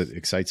things that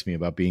excites me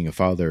about being a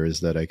father,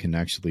 is that I can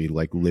actually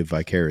like live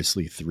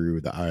vicariously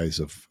through the eyes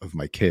of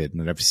my kid.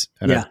 And I've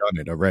done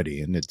it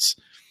already. And it's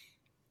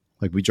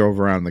like, we drove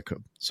around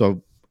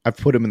so I've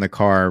put him in the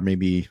car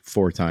maybe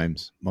 4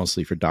 times,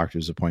 mostly for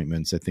doctor's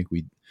appointments. I think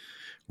we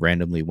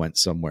randomly went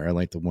somewhere. I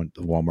went to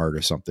Walmart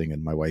or something,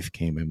 and my wife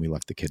came and we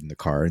left the kid in the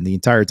car, and the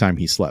entire time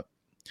he slept.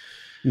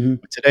 Mm-hmm.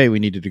 Today we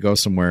needed to go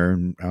somewhere,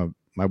 and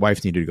my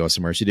wife needed to go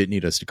somewhere. She didn't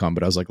need us to come,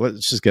 but I was like,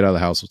 let's just get out of the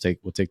house.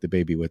 We'll take the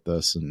baby with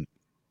us. And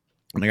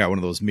I got one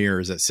of those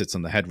mirrors that sits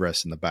on the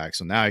headrest in the back.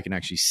 So now I can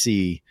actually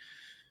see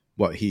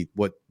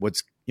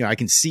what's, I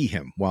can see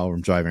him while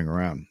I'm driving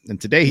around.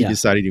 And today he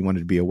decided he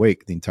wanted to be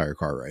awake the entire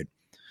car ride.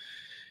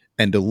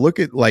 And to look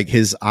at like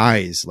his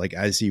eyes, like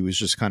as he was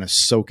just kind of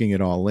soaking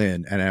it all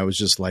in. And I was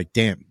just like,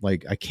 damn,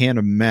 like I can't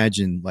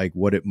imagine like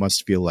what it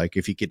must feel like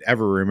if he could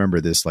ever remember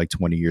this, like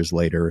 20 years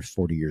later or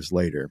 40 years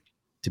later,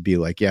 to be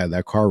like, yeah,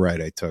 that car ride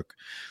I took,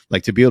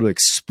 like to be able to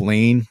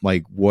explain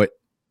like what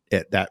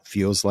that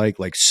feels like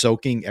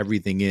soaking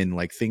everything in,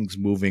 like things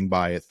moving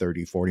by at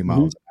 30, 40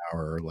 miles an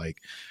hour. Like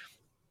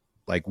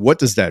what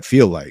does that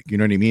feel like? You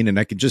know what I mean? And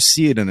I could just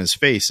see it in his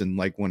face. And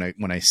like, when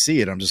I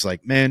see it, I'm just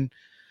like, man,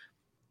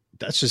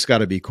 that's just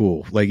gotta be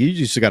cool. Like you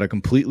just got a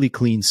completely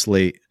clean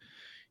slate.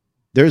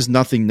 There's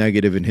nothing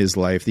negative in his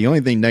life. The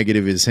only thing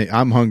negative is, hey,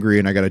 I'm hungry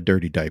and I got a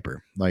dirty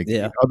diaper. Like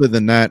other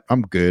than that,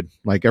 I'm good.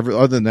 Like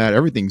other than that,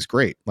 everything's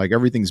great. Like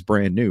everything's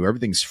brand new.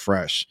 Everything's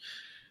fresh.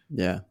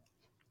 Yeah.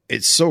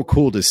 It's so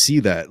cool to see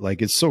that.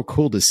 Like, it's so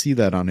cool to see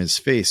that on his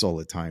face all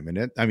the time. And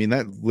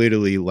that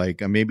literally,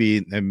 like,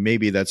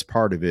 maybe that's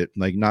part of it.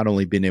 Like not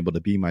only being able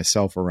to be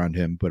myself around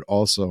him, but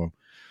also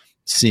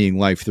seeing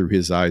life through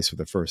his eyes for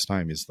the first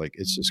time is like,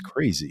 it's just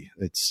crazy.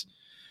 I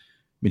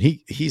mean,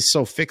 he's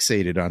so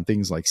fixated on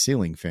things like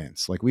ceiling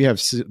fans. Like we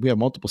have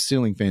multiple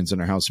ceiling fans in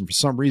our house, and for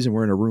some reason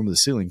we're in a room with a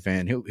ceiling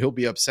fan. He'll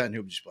be upset and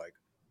he'll just be like,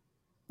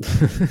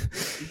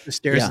 he just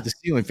stares at the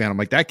ceiling fan. I'm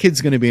like, that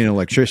kid's going to be an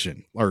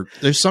electrician, or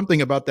there's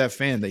something about that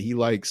fan that he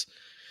likes.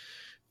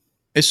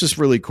 It's just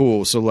really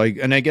cool. So like,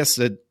 and I guess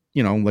that,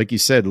 you know, like you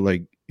said,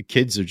 like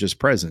kids are just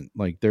present.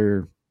 Like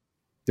they're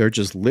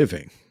just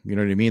living, you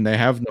know what I mean? They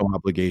have no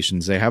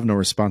obligations. They have no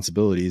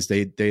responsibilities.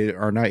 They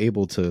are not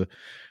able to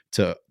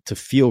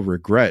feel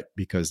regret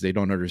because they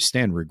don't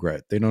understand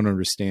regret. They don't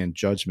understand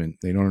judgment.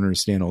 They don't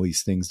understand all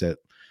these things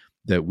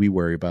that we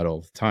worry about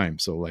all the time.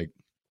 So like,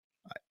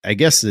 I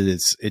guess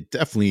it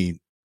definitely,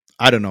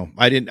 I don't know.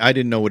 I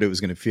didn't know what it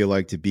was going to feel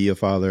like to be a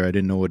father. I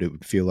didn't know what it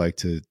would feel like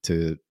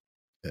to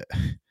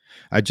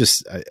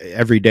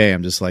every day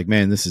I'm just like,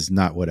 man, this is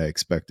not what I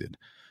expected.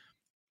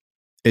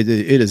 It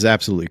is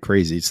absolutely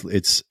crazy.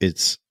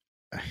 It's,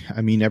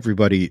 I mean,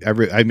 everybody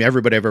I've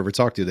ever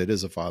talked to that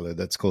is a father,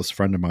 that's a close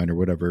friend of mine or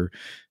whatever,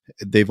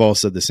 they've all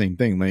said the same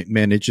thing. Like,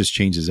 man, it just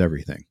changes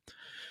everything.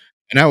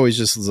 And I always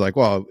just was like,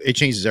 well, it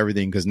changes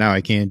everything because now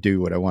I can't do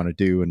what I want to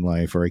do in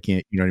life, or I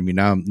can't, you know what I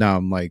mean? Now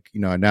I'm like,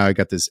 you know, now I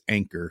got this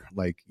anchor,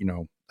 like, you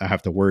know, I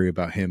have to worry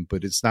about him,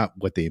 but it's not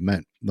what they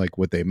meant. Like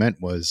what they meant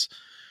was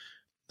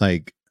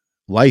like,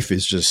 life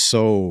is just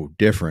so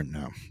different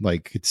now.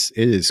 Like it's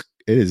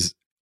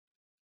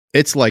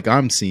like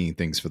I'm seeing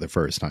things for the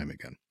first time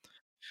again.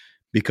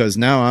 Because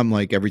now I'm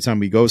like, every time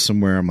we go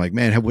somewhere, I'm like,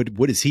 man,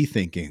 what is he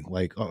thinking?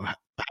 Like, oh,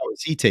 how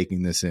is he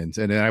taking this in?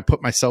 And then I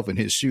put myself in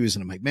his shoes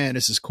and I'm like, man,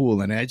 this is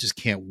cool. And I just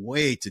can't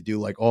wait to do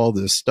like all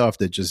this stuff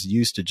that just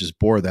used to just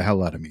bore the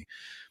hell out of me.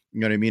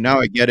 You know what I mean?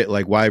 Now I get it,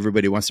 like why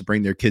everybody wants to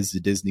bring their kids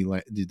to Disney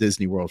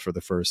World for the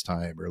first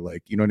time, or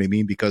like, you know what I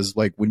mean? Because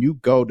like when you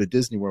go to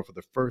Disney World for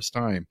the first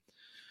time,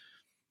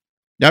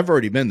 I've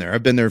already been there.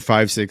 I've been there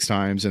 5-6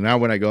 times. And now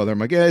when I go there, I'm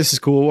like, yeah, this is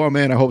cool. Oh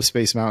man, I hope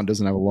Space Mountain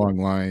doesn't have a long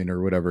line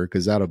or whatever,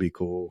 because that'll be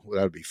cool.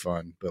 That'll be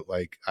fun. But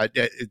like,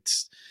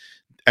 it's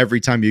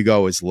every time you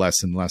go, it's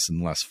less and less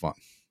and less fun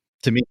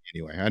to me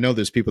anyway. I know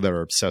there's people that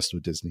are obsessed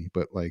with Disney,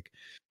 but like,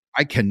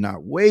 I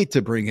cannot wait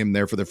to bring him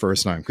there for the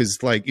first time. Cause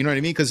like, you know what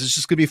I mean? Cause it's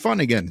just gonna be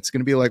fun again. It's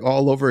gonna be like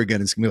all over again.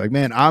 It's gonna be like,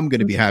 man, I'm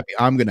gonna be happy.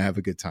 I'm gonna have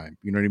a good time.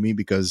 You know what I mean?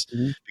 Because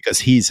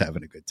he's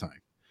having a good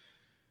time.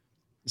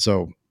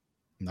 So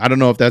I don't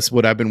know if that's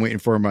what I've been waiting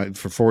for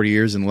 40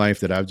 years in life,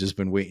 that I've just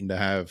been waiting to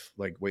have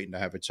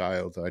a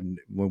child.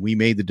 When we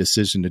made the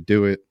decision to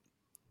do it,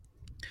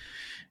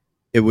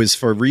 it was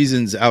for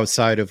reasons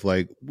outside of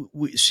like,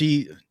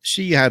 she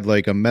had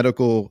like a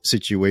medical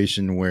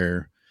situation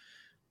where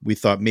we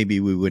thought maybe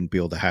we wouldn't be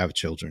able to have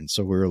children.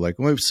 So we were like,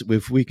 well,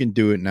 if we can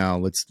do it now,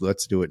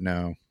 let's do it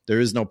now. There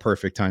is no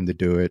perfect time to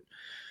do it.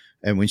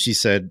 And when she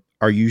said,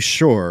 are you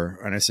sure?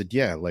 And I said,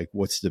 yeah, like,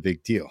 what's the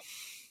big deal?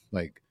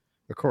 Like,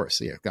 of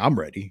course, yeah, I'm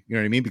ready. You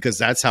know what I mean? Because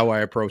that's how I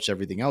approach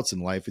everything else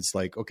in life. It's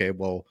like, okay,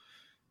 well,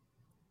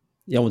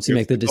 yeah, once you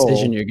make the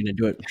decision, you're going to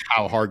do it.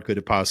 How hard could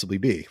it possibly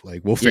be?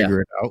 Like, we'll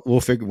figure it out.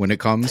 When it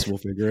comes, we'll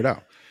figure it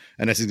out.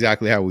 And that's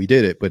exactly how we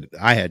did it. But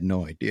I had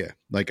no idea.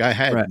 Like, I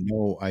had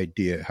no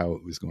idea how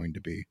it was going to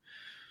be.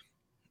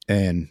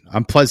 And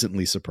I'm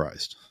pleasantly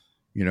surprised.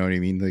 You know what I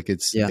mean? Like,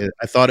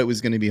 I thought it was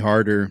going to be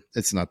harder.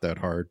 It's not that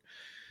hard.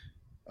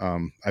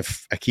 I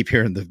keep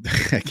hearing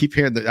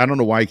I don't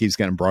know why it keeps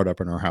getting brought up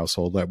in our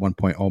household. At one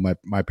point,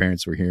 my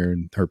parents were here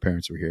and her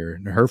parents were here,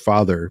 and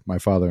my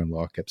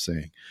father-in-law kept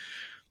saying,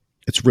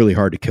 it's really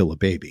hard to kill a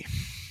baby.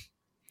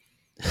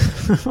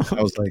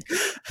 I was like,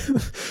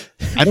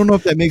 I don't know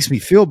if that makes me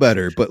feel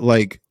better, but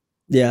like,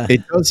 yeah,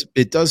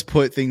 it does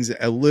put things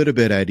a little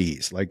bit at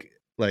ease. Like,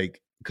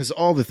 because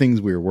all the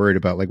things we were worried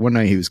about, like one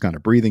night he was kind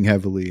of breathing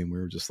heavily and we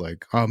were just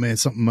like, oh man,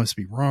 something must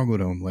be wrong with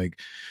him. Like,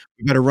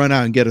 we got to run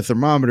out and get a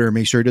thermometer and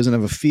make sure he doesn't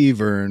have a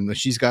fever. And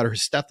she's got her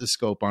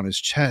stethoscope on his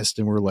chest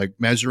and we're like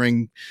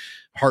measuring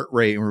heart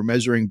rate and we're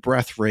measuring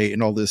breath rate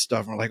and all this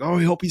stuff. And we're like, oh,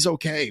 I hope he's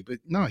okay. But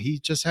no, he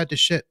just had to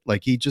shit.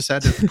 Like, he just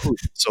had to poop.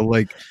 So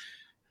like,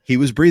 he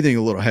was breathing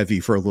a little heavy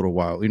for a little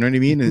while. You know what I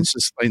mean? And it's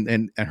just,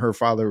 and her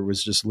father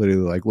was just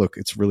literally like, look,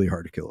 it's really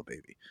hard to kill a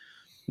baby.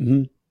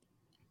 Mm-hmm.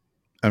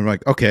 I'm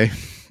like, okay,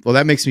 well,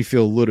 that makes me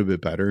feel a little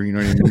bit better. You know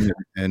what I mean?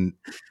 And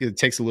it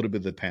takes a little bit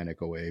of the panic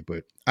away,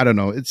 but I don't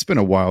know. It's been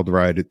a wild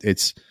ride.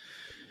 It's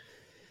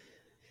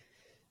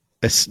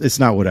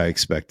not what I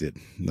expected.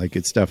 Like,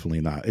 it's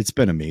definitely not. It's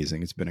been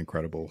amazing. It's been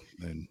incredible.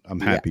 And I'm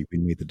happy we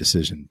made the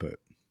decision, but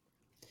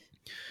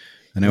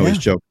and I always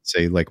joke and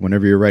say, like,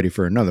 whenever you're ready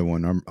for another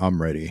one,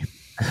 I'm ready.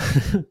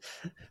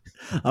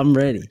 I'm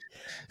ready.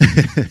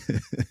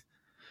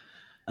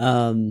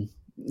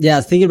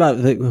 Thinking about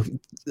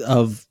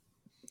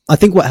I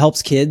think what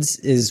helps kids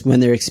is when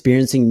they're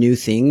experiencing new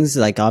things.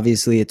 Like,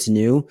 obviously it's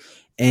new,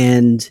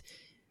 and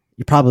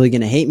you're probably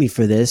going to hate me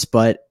for this,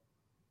 but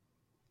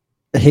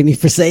hate me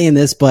for saying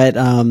this, but,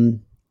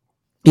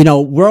 you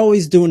know, we're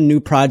always doing new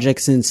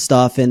projects and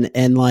stuff.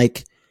 And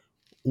like,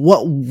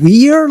 what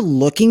we are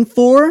looking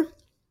for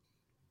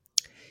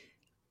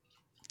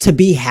to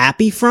be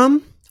happy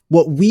from,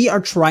 what we are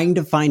trying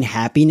to find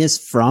happiness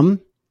from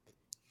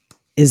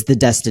is the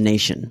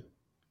destination.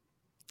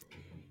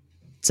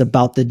 It's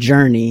about the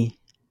journey,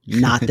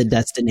 not the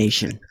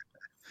destination.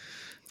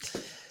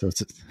 So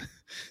it's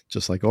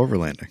just like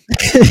overlanding.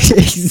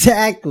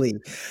 Exactly.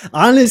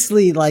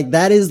 Honestly, like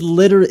that is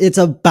literally, it's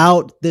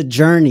about the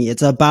journey.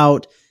 It's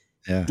about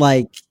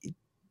like,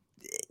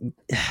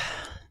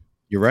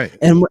 you're right.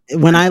 And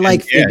when I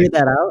like figured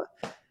that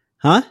out,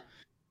 huh?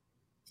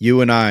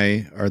 You and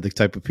I are the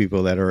type of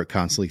people that are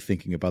constantly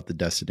thinking about the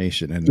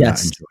destination and not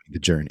enjoying the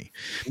journey.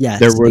 Yes,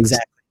 there was,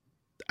 exactly.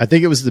 I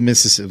think it was the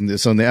Mississippi.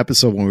 So in the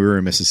episode when we were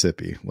in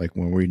Mississippi, like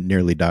when we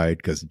nearly died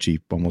because the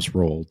Jeep almost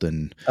rolled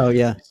and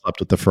slept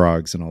with the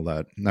frogs and all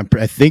that. And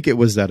I think it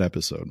was that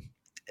episode.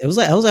 It was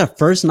our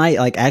first night,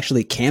 like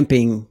actually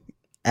camping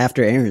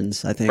after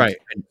Aaron's, I think. Right.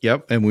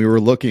 Yep. And we were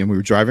looking and we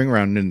were driving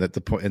around, and at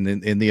the point, and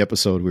in the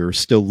episode, we were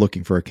still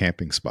looking for a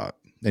camping spot,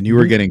 and you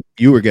were getting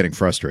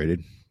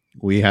frustrated.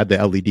 We had the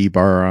LED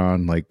bar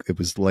on, like it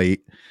was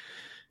late,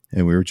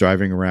 and we were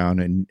driving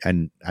around,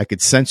 and I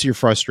could sense your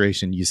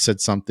frustration. You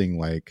said something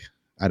like,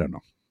 I don't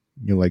know.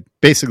 You're like,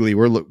 basically,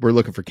 we're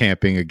looking for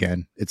camping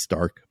again. It's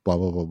dark, blah,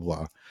 blah, blah,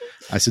 blah.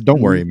 I said,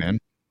 don't worry, man.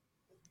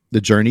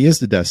 The journey is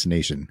the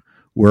destination.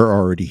 We're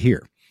already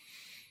here.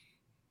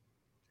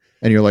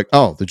 And you're like,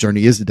 oh, the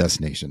journey is the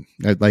destination.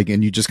 Like,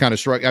 and you just kind of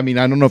shrug. I mean,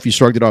 I don't know if you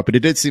shrugged it off, but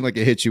it did seem like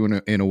it hit you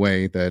in a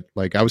way that,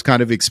 like, I was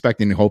kind of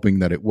expecting and hoping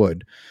that it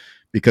would,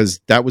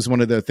 because that was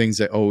one of the things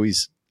that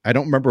I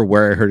don't remember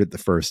where I heard it the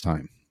first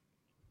time,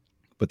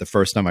 but the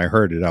first time I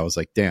heard it, I was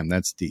like, damn,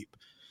 that's deep.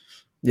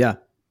 Yeah.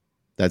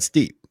 That's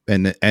deep.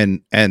 And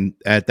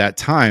at that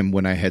time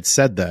when I had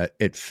said that,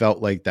 it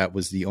felt like that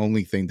was the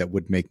only thing that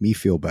would make me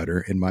feel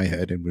better in my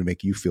head and would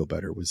make you feel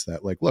better, was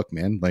that, like, look,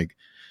 man, like,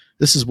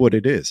 this is what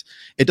it is.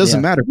 It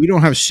doesn't matter. We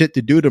don't have shit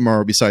to do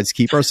tomorrow besides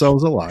keep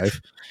ourselves alive,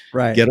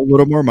 right? Get a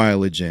little more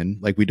mileage in.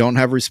 Like, we don't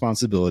have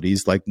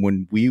responsibilities. Like,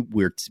 when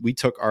we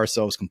took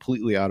ourselves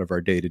completely out of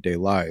our day-to-day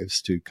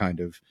lives to kind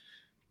of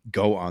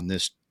go on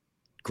this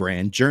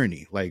grand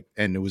journey. Like,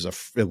 and it was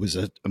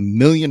a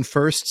million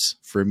firsts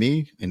for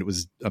me, and it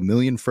was a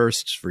million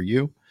firsts for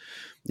you.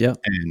 Yeah.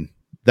 And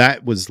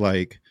that was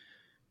like,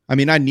 I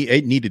mean,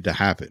 it needed to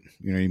happen.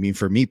 You know what I mean?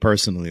 For me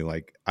personally,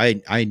 like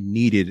I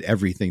needed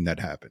everything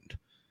that happened.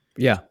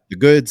 Yeah. The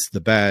goods,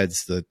 the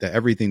bads, the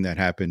everything that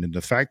happened. And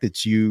the fact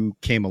that you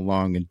came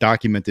along and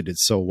documented it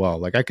so well,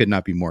 like, I could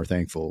not be more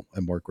thankful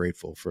and more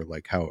grateful for,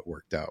 like, how it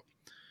worked out.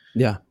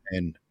 Yeah.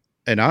 And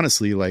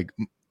honestly, like,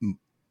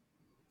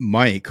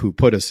 Mike, who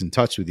put us in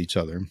touch with each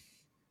other,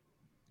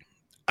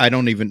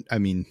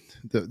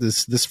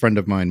 this friend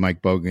of mine,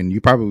 Mike Bogan,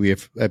 you probably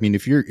have, I mean,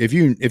 if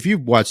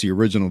you've watched the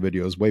original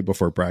videos way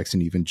before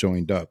Braxton even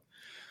joined up,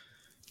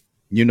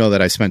 you know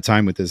that I spent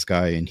time with this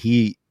guy, and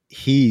he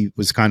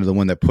was kind of the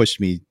one that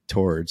pushed me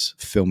towards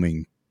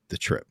filming the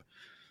trip.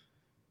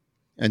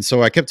 And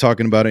so I kept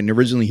talking about it, and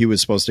originally he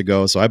was supposed to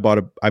go. So I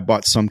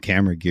bought some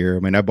camera gear. I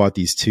mean, I bought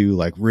these two,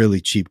 like,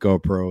 really cheap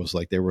GoPros,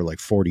 like they were like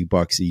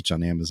 $40 each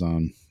on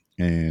Amazon.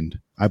 And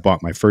I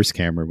bought my first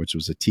camera, which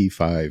was a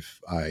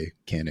T5i,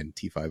 Canon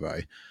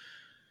T5i.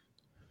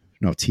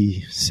 No,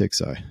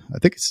 T6i. I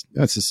think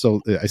I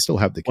still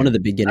have the camera. One of the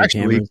beginner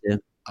cameras. Yeah.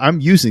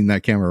 I'm using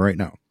that camera right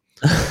now.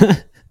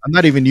 I'm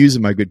not even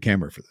using my good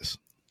camera for this.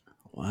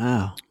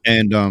 Wow.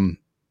 And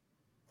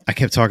I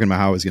kept talking about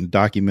how I was going to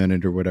document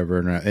it or whatever.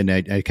 And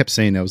I kept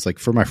saying, I was like,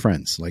 for my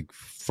friends, like,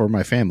 for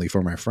my family,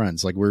 for my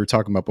friends. Like we were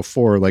talking about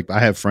before, like, I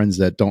have friends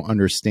that don't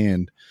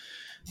understand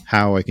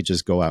how I could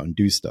just go out and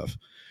do stuff.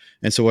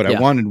 And so what I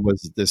wanted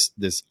was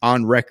this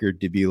on record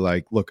to be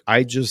like, look,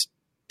 I just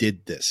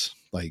did this.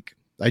 Like,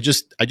 I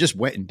just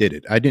went and did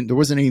it. There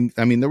wasn't any,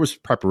 I mean, there was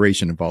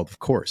preparation involved, of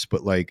course,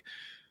 but, like,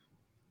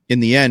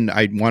 in the end,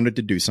 I wanted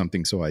to do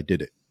something, so I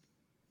did it.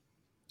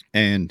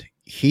 And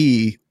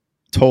he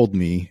told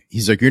me,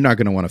 he's like, you're not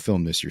going to want to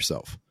film this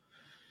yourself.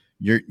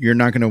 You're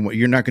not going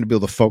to be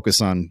able to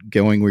focus on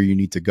going where you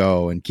need to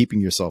go and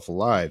keeping yourself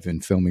alive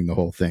and filming the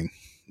whole thing.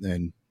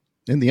 And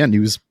in the end, he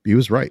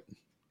was right,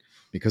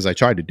 because I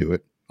tried to do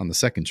it on the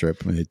second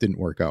trip and it didn't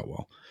work out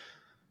well.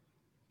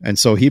 And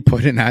so he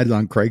put an ad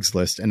on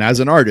Craigslist. And as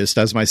an artist,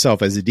 as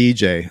myself, as a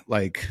DJ,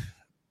 like,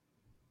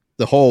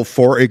 the whole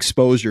for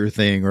exposure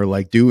thing, or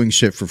like doing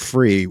shit for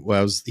free,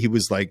 he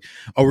was like,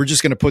 oh, we're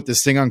just going to put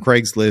this thing on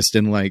Craigslist.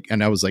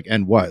 And I was like,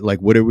 and what?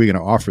 Like, what are we going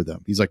to offer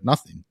them? He's like,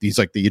 nothing. He's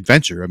like, the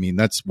adventure. I mean,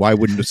 why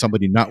wouldn't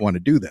somebody not want to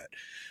do that?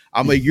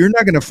 I'm like, you're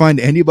not going to find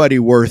anybody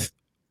worth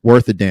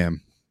a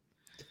damn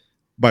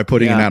by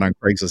putting it out on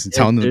Craigslist and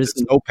telling them there's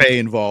no pay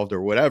involved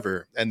or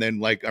whatever. And then,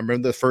 like, I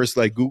remember the first,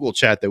 like, Google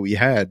chat that we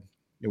had,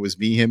 it was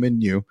me, him,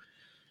 and you.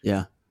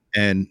 Yeah.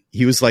 And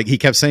he was like, he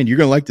kept saying, you're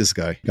going to like this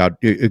guy. God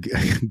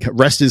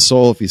rest his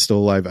soul if he's still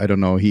alive. I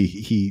don't know.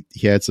 He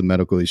had some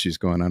medical issues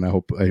going on. I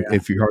hope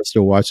if you are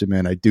still watching,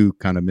 man, I do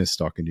kind of miss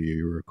talking to you.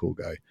 You were a cool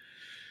guy.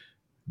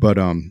 But,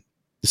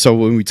 so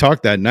when we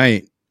talked that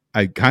night,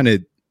 I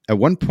at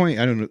one point,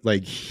 I don't know,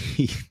 like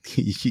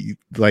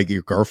like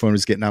your girlfriend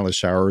was getting out of the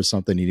shower or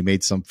something, and he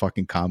made some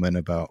fucking comment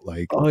about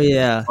like, oh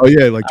yeah,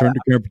 like turn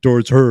the camera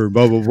towards her, and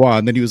blah blah blah.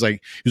 And then he's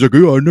like,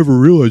 oh, I never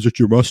realized that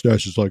your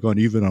mustache is like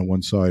uneven on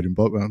one side, and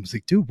blah blah. I was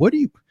like, dude, what are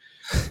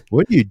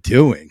you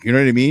doing? You know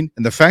what I mean?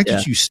 And the fact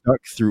that you stuck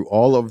through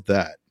all of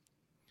that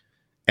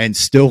and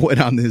still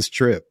went on this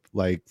trip,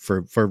 like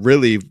for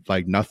really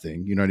like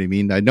nothing. You know what I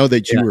mean? I know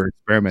that you were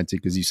experimenting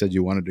because you said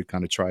you wanted to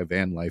kind of try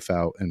van life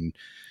out, and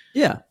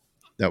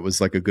that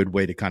was like a good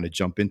way to kind of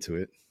jump into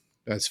it.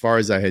 As far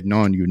as I had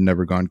known, you had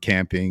never gone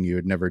camping, you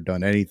had never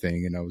done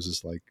anything, and I was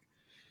just like,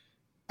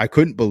 I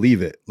couldn't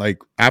believe it. Like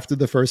after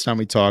the first time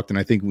we talked, and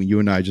I think when you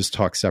and I just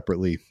talked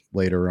separately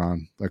later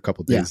on, a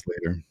couple of days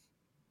later,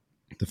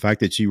 the fact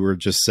that you were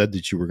just said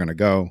that you were going to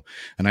go,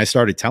 and I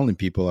started telling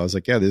people, I was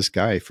like, yeah, this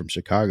guy from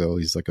Chicago,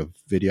 he's like a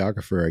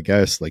videographer, I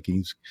guess. Like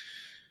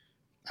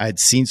I had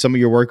seen some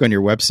of your work on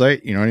your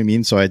website, you know what I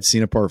mean? So I had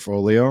seen a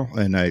portfolio,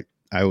 and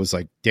I was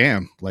like,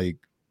 damn, like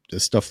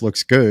this stuff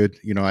looks good.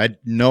 You know, I had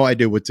no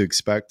idea what to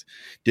expect.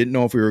 Didn't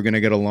know if we were going to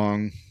get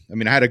along. I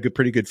mean, I had a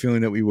pretty good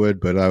feeling that we would,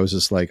 but I was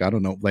just like, I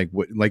don't know, like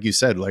what, like you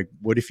said, like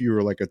what if you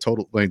were like a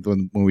total, like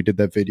when we did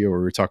that video where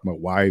we were talking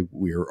about why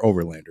we were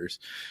overlanders,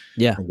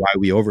 or why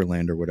we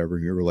overland or whatever.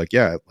 And you were like,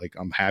 yeah, like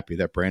I'm happy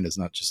that Brand is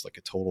not just like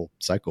a total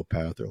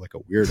psychopath or like a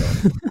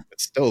weirdo.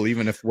 But still,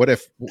 even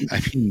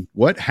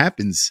what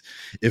happens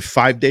if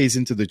 5 days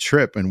into the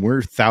trip and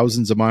we're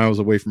thousands of miles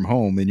away from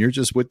home and you're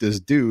just with this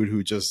dude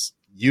who just,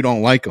 you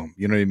don't like him,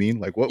 you know what I mean?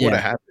 Like what would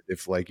have happened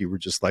if like you were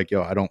just like,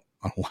 yo, I don't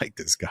like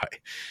this guy?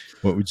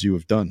 What would you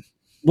have done?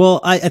 Well,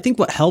 I think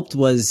what helped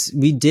was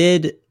we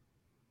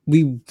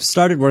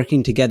started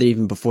working together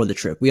even before the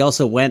trip. We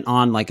also went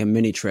on like a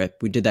mini trip.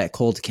 We did that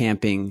cold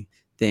camping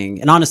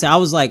thing. And honestly, I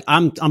was like,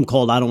 I'm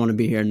cold. I don't want to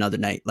be here another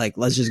night. Like,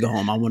 let's just go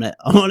home. I want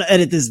to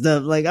edit this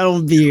stuff. Like, I don't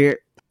want to be here.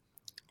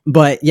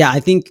 But yeah, I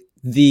think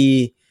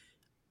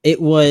it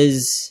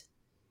was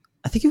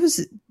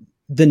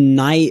the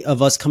night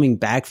of us coming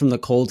back from the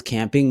cold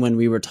camping when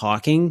we were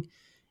talking,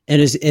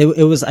 and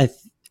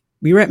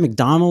we were at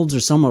McDonald's or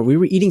somewhere. We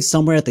were eating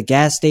somewhere at the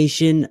gas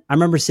station. I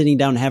remember sitting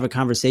down and have a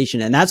conversation,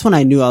 and that's when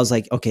I knew I was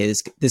like, okay,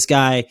 this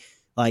guy,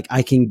 like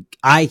I can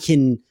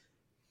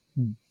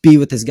be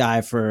with this guy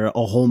for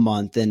a whole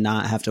month and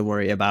not have to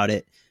worry about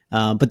it.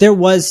 But there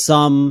was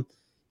some,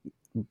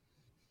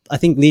 I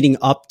think, leading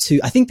up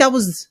to, I think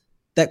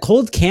that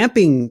cold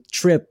camping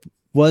trip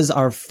was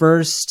our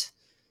first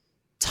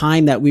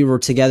time that we were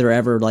together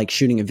ever like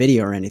shooting a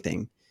video or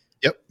anything.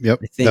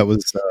 Yep. That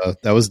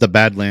was the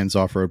Badlands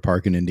off-road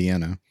park in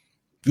Indiana.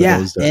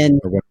 And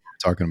what we're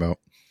talking about.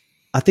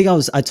 I think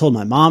I told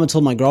my mom, I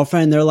told my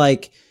girlfriend, they're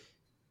like,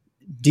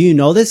 do you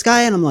know this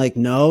guy? And I'm like,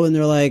 no. And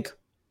they're like,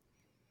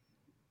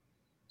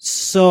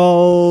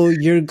 so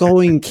you're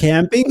going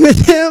camping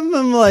with him?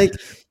 I'm like,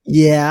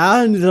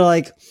 yeah. And they're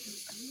like,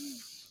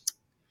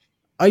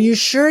 are you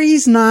sure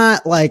he's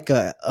not like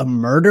a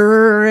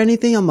murderer or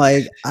anything? I'm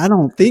like, I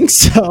don't think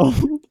so.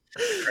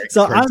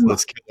 So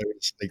Craigslist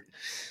killers, like,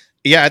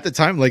 yeah, at the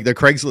time, like the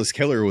Craigslist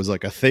killer was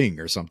like a thing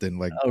or something.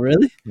 Like, oh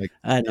really? Like,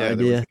 I had no idea.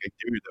 There was like a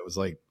dude that was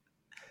like,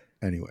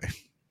 anyway.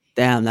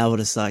 Damn, that would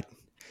have sucked.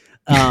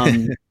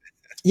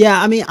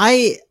 Yeah, I mean,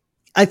 I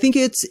think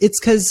it's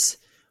because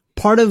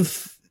part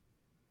of,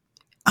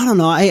 I don't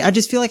know. I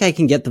just feel like I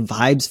can get the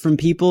vibes from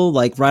people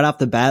like right off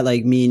the bat.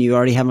 Like me and you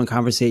already having a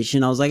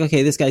conversation. I was like,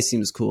 okay, this guy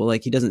seems cool.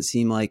 Like he doesn't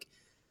seem like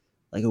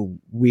a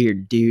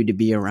weird dude to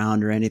be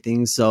around or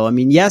anything. So, I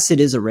mean, yes, it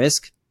is a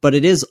risk, but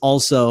it is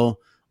also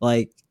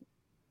like,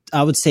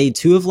 I would say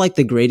two of like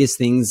the greatest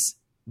things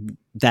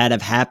that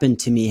have happened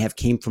to me have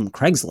came from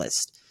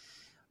Craigslist.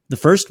 The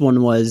first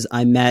one was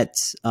I met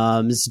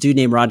this dude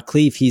named Rod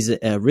Cleef. He's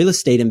a real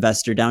estate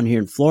investor down here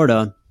in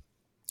Florida.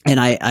 And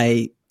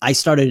I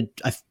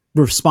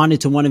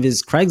responded to one of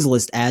his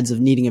Craigslist ads of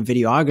needing a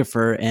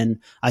videographer. And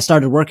I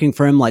started working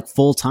for him like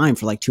full time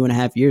for like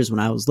 2.5 years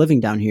when I was living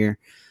down here.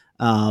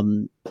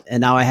 And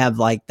now I have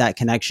like that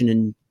connection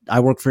and I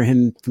work for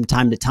him from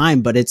time to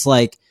time, but it's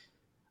like,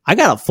 I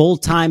got a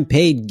full-time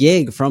paid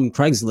gig from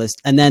Craigslist.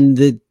 And then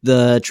the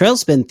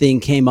Trailspin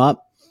thing came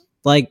up.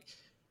 Like,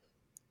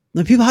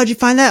 the people, how'd you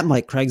find that? I'm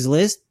like,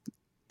 Craigslist.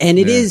 And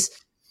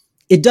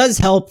it does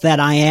help that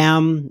I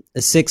am a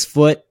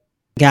 6-foot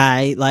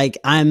guy. Like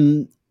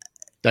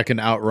that can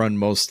outrun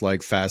most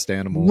like fast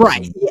animals.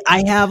 Right.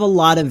 I have a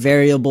lot of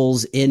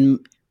variables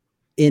in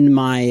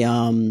my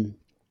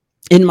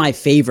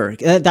favor.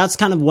 That's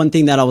kind of one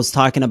thing that I was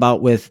talking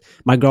about with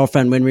my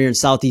girlfriend when we were in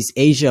Southeast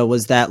Asia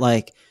was that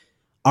like,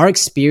 our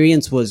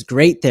experience was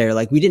great there.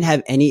 Like we didn't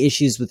have any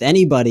issues with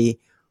anybody,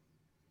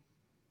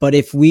 but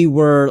if we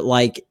were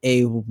like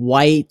a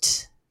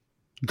white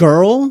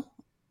girl,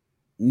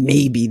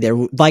 maybe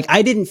like,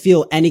 I didn't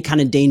feel any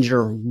kind of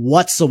danger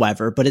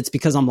whatsoever, but it's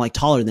because I'm like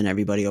taller than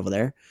everybody over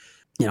there.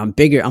 You know, I'm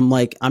bigger. I'm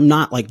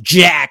not like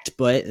jacked,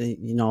 but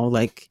you know,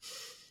 like,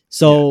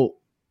 so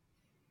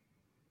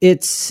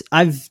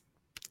I've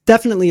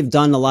definitely have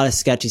done a lot of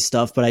sketchy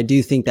stuff, but I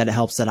do think that it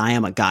helps that I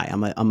am a guy.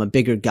 I'm a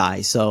bigger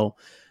guy. So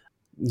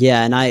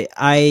yeah. And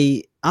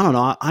I I don't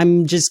know.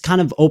 I'm just kind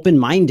of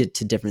open-minded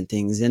to different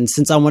things. And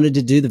since I wanted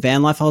to do the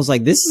van life, I was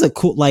like, this is a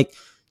cool, like,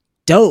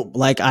 dope.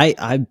 Like,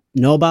 I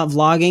know about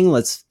vlogging.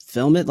 Let's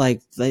film it.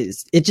 Like,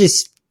 it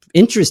just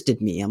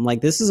interested me. I'm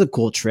like, this is a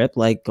cool trip.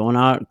 Like, going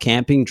out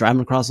camping,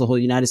 driving across the whole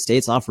United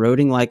States,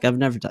 off-roading. Like, I've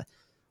never done.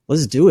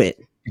 Let's do it.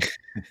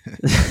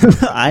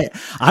 I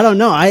don't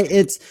know.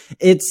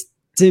 It's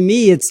to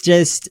me, it's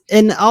just,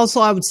 and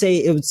also I would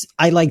say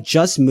I like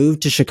just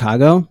moved to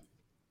Chicago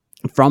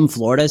from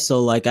Florida.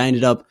 So like I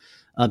ended up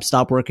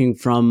stopped working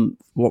for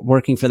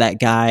that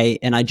guy,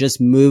 and I just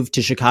moved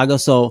to Chicago.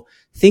 So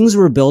things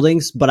were building,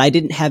 but I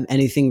didn't have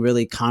anything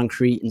really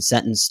concrete and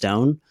set in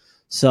stone.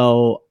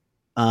 So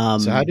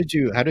how did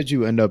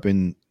you end up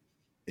in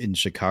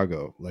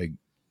Chicago? Like,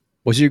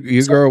 was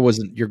your girl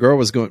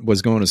was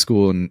going to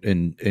school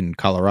in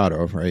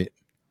Colorado, right?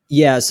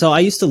 Yeah. So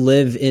I used to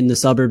live in the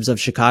suburbs of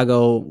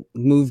Chicago,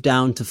 moved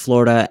down to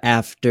Florida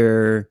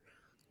after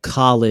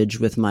college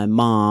with my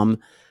mom,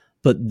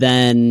 but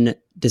then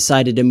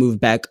decided to move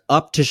back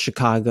up to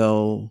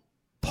Chicago.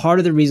 Part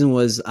of the reason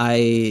was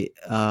I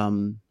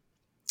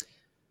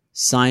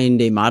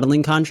signed a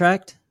modeling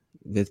contract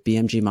with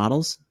BMG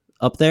Models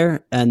up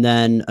there. And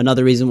then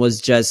another reason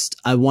was just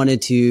I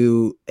wanted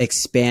to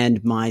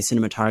expand my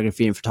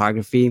cinematography and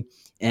photography,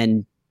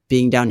 and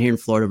being down here in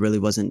Florida really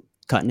wasn't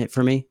cutting it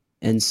for me.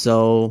 And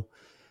so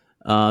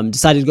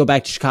decided to go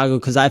back to Chicago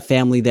because I have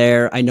family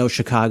there. I know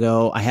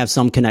Chicago. I have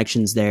some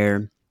connections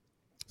there.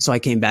 So I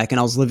came back, and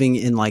I was living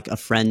in like a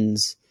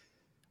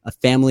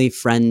family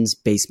friend's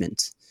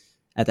basement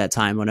at that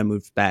time when I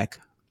moved back.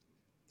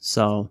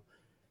 So,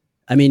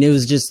 I mean, it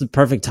was just the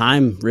perfect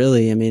time,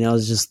 really. I mean, I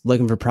was just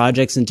looking for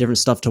projects and different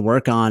stuff to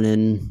work on,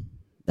 and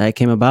that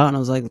came about, and I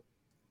was like,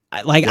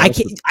 I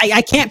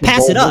can't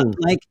pass it up.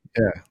 Like,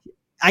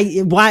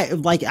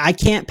 I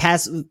can't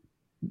pass.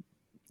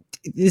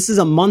 This is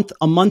a month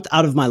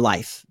out of my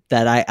life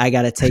that I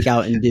got to take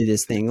out and do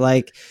this thing.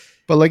 Like,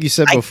 but like you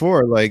said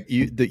before, like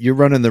you're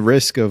running the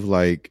risk of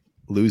like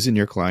losing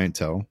your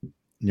clientele.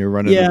 You're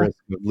running the risk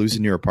of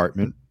losing your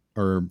apartment,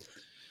 but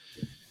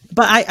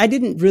I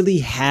didn't really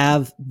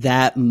have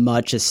that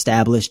much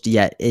established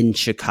yet in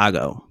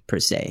Chicago per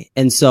se.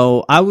 And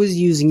so I was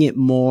using it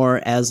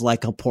more as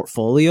like a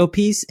portfolio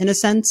piece in a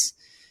sense,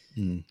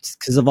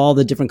 because of all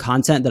the different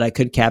content that I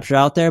could capture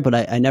out there, but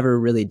I never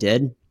really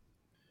did.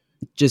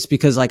 Just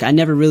because like I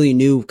never really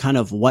knew kind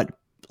of what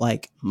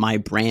like my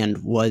brand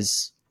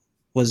was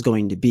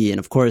going to be. And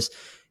of course,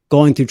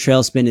 going through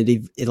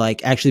Trailspin, it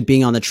like actually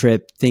being on the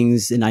trip,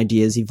 things and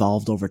ideas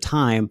evolved over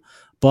time.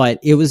 But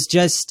it was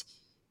just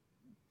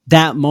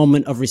that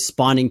moment of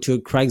responding to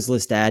a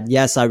Craigslist ad.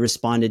 Yes, I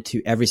responded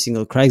to every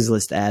single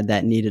Craigslist ad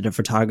that needed a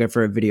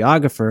photographer, a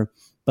videographer.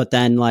 But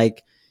then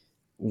like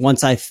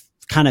once I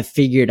kind of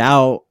figured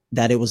out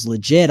that it was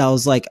legit, I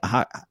was like,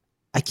 I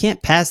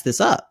can't pass this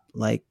up.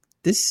 Like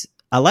this,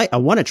 I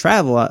want to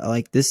travel.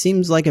 Like this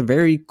seems like a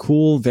very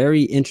cool,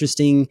 very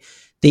interesting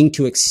thing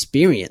to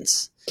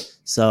experience.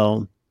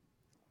 So,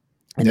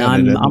 and yeah,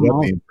 I'm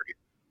being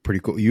pretty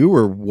cool. You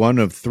were one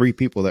of 3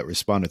 people that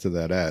responded to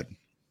that ad.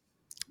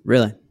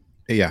 Really?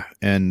 Yeah.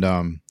 And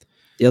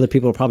the other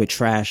people are probably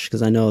trash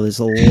because I know there's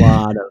a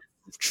lot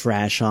of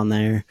trash on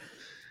there.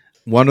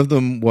 One of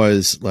them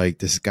was like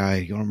this guy.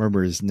 You don't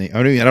remember his name.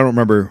 I don't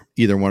remember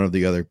either one of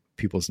the other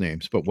people's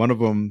names, but one of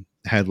them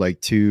had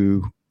like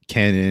 2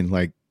 Canon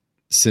like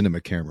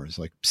cinema cameras,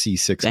 like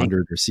C600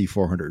 or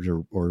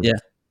C400 or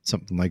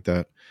something like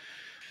that.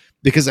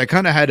 Because I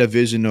kind of had a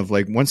vision of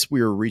like once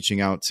we were reaching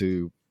out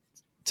to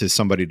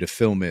somebody to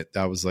film it,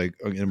 I was like,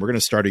 and we're going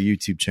to start a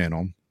YouTube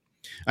channel.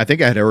 I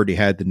think I already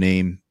had the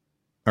name.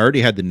 I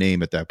already had the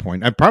name at that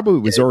point. I probably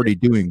was already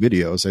doing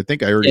videos. I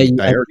think I already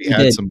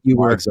had some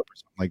vlogs up or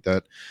something like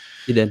that.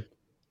 You did.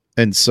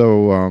 And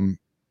so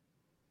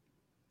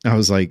I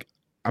was like,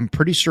 I'm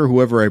pretty sure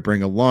whoever I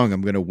bring along,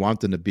 I'm going to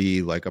want them to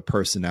be like a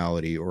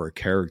personality or a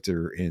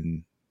character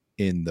in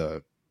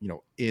the,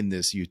 in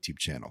this YouTube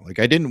channel. Like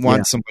I didn't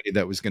want somebody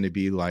that was going to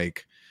be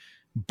like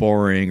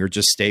boring or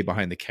just stay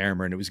behind the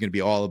camera and it was going to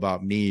be all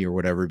about me or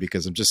whatever,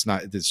 because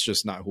it's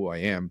just not who I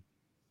am.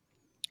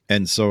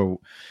 And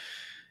so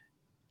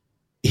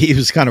he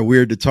was kind of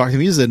weird to talk to him.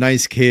 He was a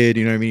nice kid,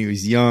 you know what I mean? He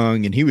was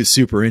young and he was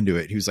super into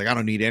it. He was like, I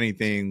don't need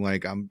anything.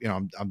 Like I'm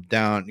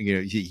down.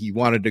 He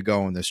wanted to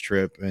go on this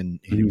trip and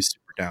he was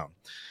super down.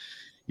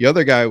 The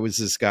other guy was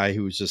this guy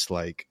who was just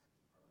like,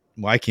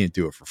 well, I can't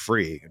do it for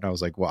free. And I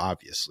was like, well,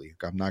 obviously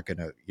I'm not going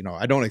to,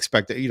 I don't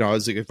expect that, I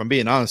was like, if I'm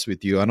being honest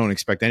with you, I don't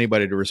expect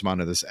anybody to respond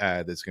to this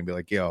ad that's going to be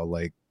like, yo,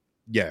 like,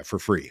 yeah, for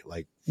free,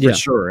 like for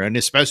sure. And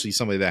especially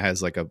somebody that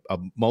has like a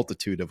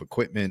multitude of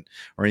equipment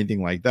or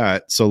anything like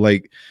that. So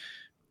like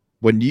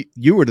when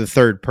you were the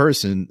third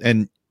person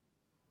and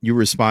you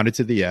responded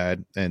to the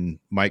ad, and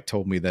Mike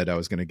told me that I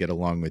was going to get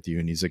along with you.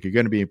 And he's like, you're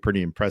going to be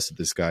pretty impressed with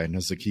this guy. And I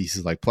was like,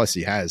 he's like, plus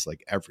he has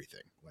like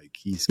everything. Like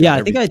he's got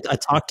I think I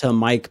talked to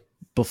Mike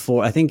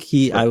before. I think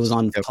I was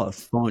on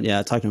phone. Yeah.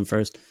 I talked to him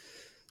first.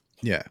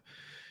 Yeah.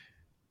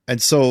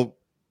 And so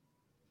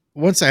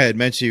once I had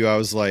met you, I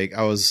was like,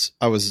 I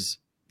was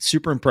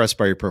super impressed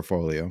by your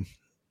portfolio.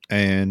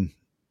 And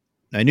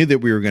I knew that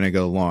we were going to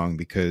go long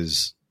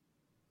because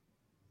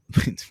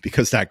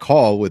that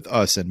call with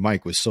us and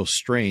Mike was so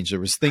strange. There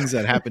was things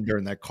that happened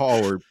during that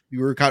call where we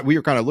were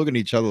kind of looking at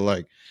each other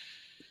like,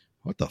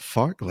 what the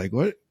fuck? Like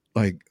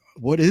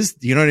what is,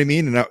 you know what I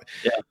mean?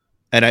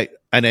 And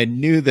I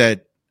knew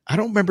that, I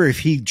don't remember if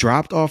he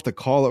dropped off the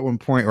call at one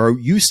point or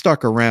you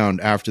stuck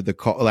around after the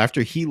call,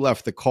 after he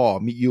left the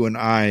call. You and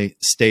I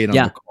stayed on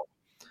the call.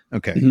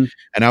 Okay. Mm-hmm.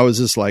 And I was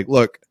just like,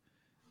 look,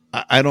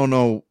 I don't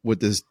know what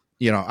this,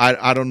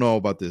 I don't know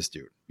about this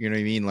dude. You know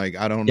what I mean? Like,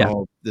 I don't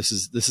know. This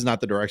is not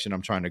the direction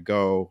I'm trying to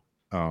go.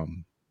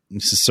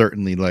 This is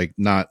certainly like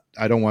not,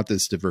 I don't want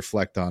this to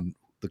reflect on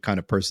the kind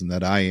of person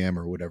that I am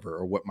or whatever,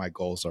 or what my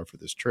goals are for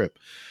this trip.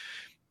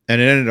 And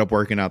it ended up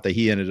working out that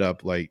he ended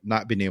up like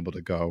not being able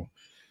to go.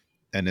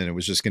 And then it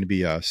was just going to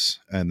be us.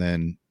 And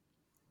then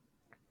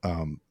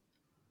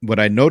what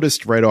I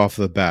noticed right off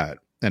the bat,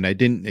 and I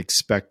didn't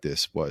expect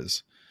this,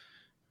 was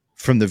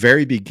from the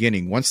very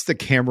beginning, once the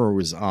camera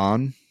was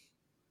on,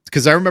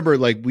 because I remember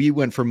like we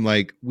went from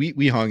like,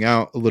 we hung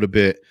out a little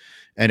bit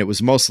and it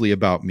was mostly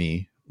about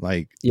me.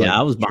 Like,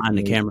 I was behind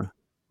the camera.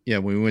 Yeah.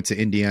 When we went to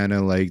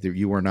Indiana, like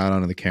you were not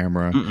on the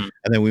camera. Mm-mm.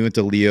 And then we went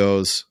to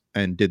Leo's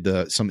and did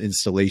some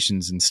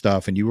installations and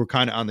stuff. And you were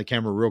kind of on the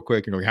camera real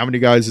quick. Like, how many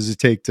guys does it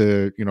take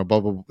to, blah,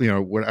 blah, I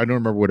don't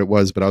remember what it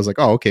was, but I was like,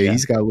 oh, okay. Yeah.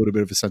 He's got a little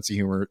bit of a sense of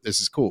humor. This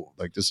is cool.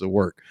 Like, this will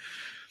work.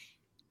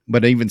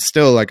 But even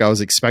still, like I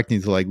was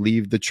expecting to like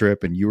leave the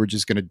trip and you were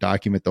just going to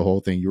document the whole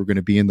thing. You were going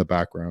to be in the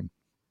background.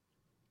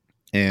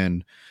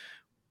 And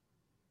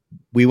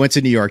we went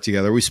to New York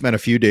together. We spent a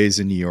few days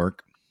in New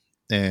York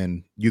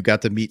and you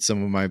got to meet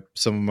some of my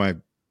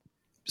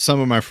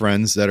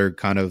friends that are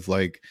kind of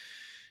like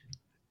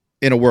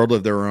in a world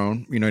of their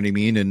own, you know what I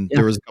mean? And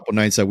there was a couple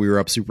nights that we were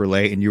up super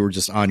late and you were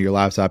just on your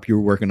laptop. You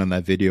were working on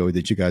that video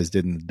that you guys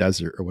did in the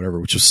desert or whatever,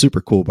 which was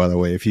super cool, by the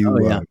way. If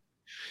you,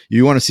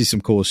 you want to see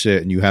some cool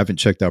shit and you haven't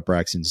checked out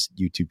Braxton's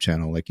YouTube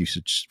channel, like you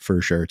should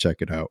for sure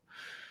check it out.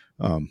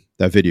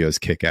 That video is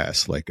kick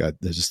ass. Like I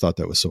just thought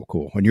that was so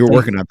cool. When you were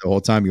working on it the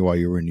whole time while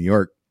you were in New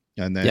York.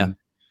 And then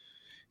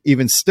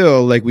even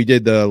still, like we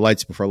did the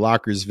Lights Before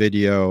Lockers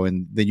video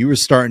and then you were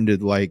starting to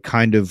like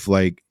kind of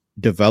like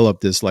develop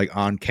this like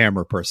on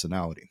camera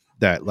personality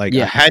that like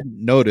I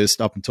hadn't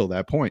noticed up until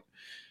that point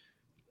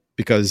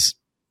because,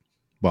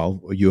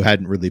 well, you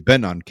hadn't really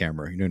been on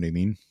camera. You know what I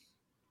mean?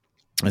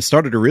 I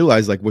started to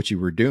realize like what you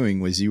were doing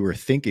was you were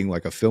thinking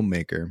like a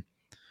filmmaker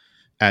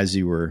as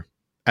you were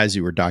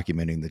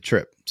documenting the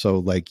trip. So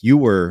like you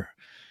were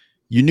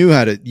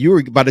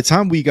by the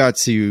time we got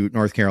to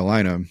North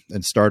Carolina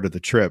and started the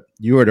trip,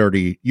 you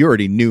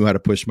already knew how to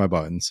push my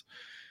buttons.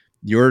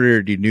 You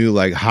already knew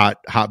like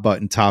hot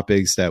button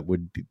topics that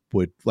would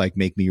like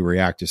make me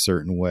react a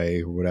certain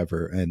way or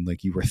whatever. And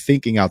like you were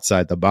thinking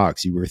outside the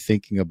box. You were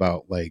thinking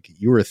about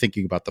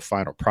the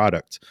final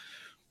product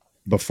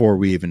before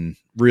we even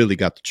really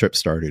got the trip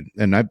started.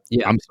 And I'm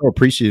so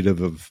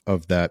appreciative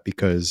of that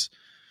because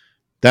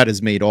that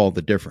has made all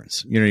the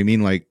difference. You know what I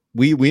mean? Like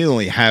we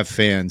only have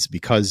fans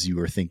because you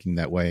were thinking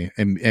that way.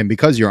 And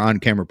because your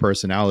on-camera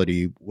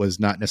personality was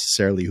not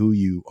necessarily who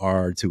you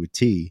are to a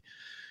T.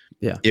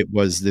 Yeah. It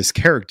was this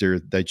character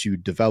that you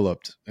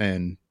developed.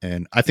 And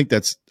I think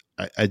that's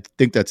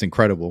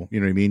incredible. You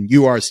know what I mean?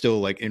 You are still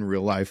like in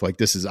real life. Like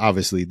this is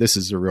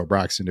the real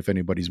Braxton. If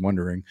anybody's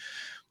wondering,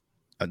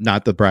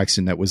 not the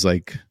Braxton that was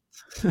like,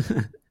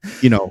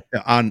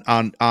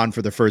 on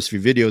for the first few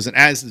videos. And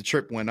as the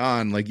trip went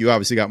on, like you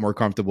obviously got more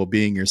comfortable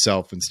being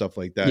yourself and stuff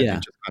like that. Yeah.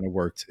 It just kind of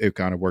worked. It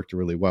kind of worked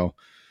really well.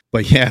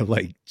 But yeah,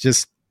 like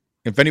just,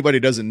 if anybody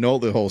doesn't know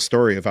the whole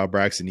story of how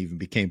Braxton even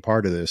became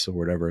part of this or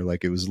whatever,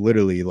 like it was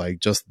literally like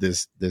just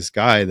this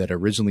guy that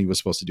originally was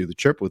supposed to do the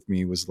trip with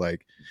me was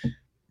like,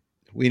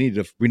 we need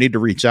to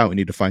reach out. We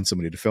need to find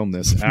somebody to film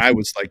this. And I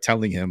was like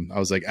telling him, I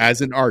was like,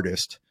 as an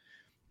artist,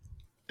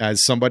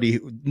 as somebody,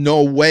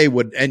 no way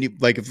would any,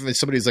 like if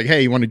somebody's like,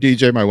 hey, you want to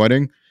DJ my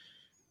wedding?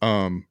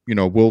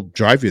 We'll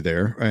drive you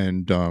there.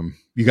 And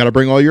you got to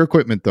bring all your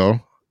equipment though.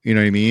 You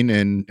know what I mean?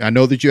 And I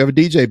know that you have a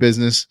DJ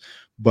business,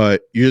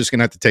 but you're just going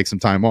to have to take some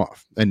time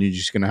off and you're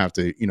just going to have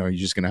to,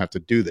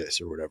 do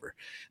this or whatever.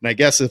 And I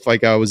guess if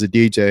like I was a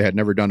DJ, had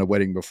never done a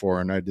wedding before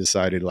and I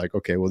decided like,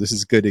 okay, well, this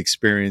is good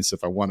experience.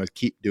 If I want to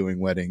keep doing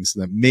weddings,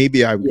 then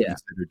maybe I would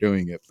consider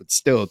doing it, but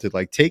still to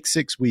like take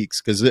 6 weeks.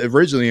 Cause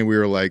originally we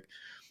were like,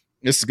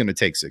 this is going to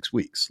take 6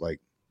 weeks.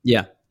 Like,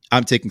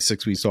 I'm taking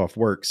 6 weeks off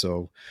work.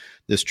 So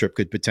this trip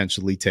could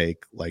potentially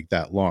take like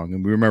that long.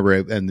 And we remember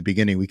in the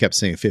beginning, we kept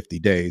saying 50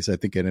 days. I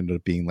think it ended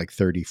up being like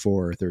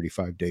 34 or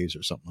 35 days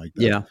or something like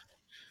that. Yeah.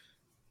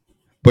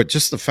 But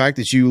just the fact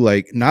that you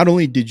like, not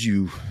only did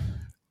you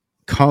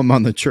come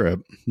on the trip,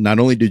 not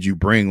only did you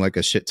bring like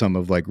a shit ton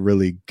of like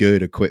really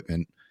good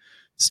equipment,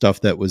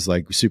 stuff that was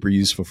like super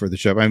useful for the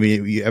trip. I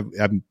mean,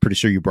 I'm pretty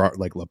sure you brought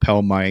like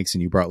lapel mics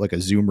and you brought like a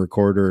Zoom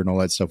recorder and all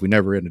that stuff. We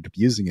never ended up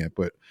using it,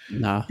 but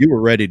you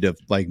were ready to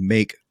like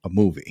make a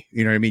movie.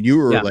 You know what I mean? You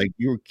were like,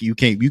 you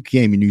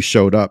came and you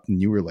showed up and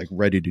you were like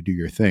ready to do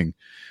your thing.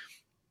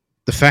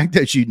 The fact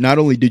that you, not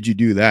only did you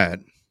do that,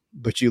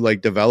 but you like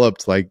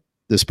developed like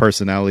this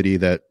personality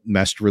that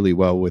meshed really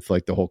well with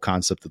like the whole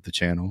concept of the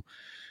channel.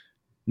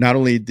 Not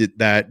only did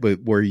that,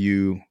 but were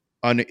you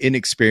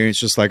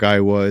inexperienced just like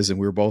I was, and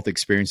we were both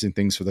experiencing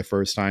things for the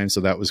first time. So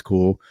that was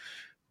cool.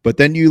 But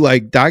then you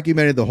like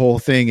documented the whole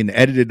thing and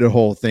edited the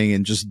whole thing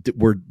and just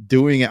were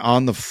doing it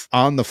on the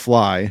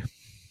fly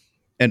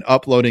and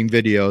uploading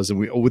videos,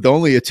 and with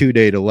only a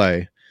 2-day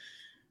delay.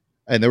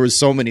 And there was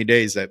so many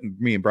days that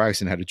me and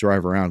Braxton had to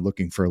drive around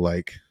looking for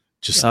like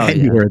just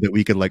anywhere that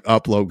we could like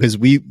upload, because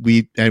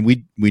we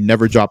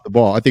never dropped the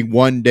ball. I think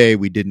one day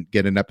we didn't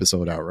get an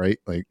episode out, right?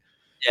 Like,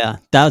 yeah,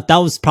 that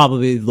was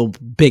probably the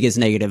biggest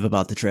negative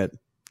about the trip,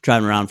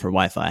 driving around for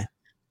Wi-Fi.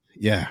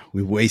 Yeah,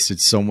 we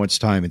wasted so much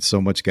time and so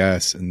much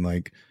gas, and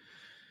like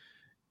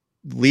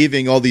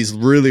leaving all these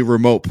really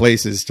remote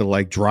places to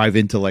like drive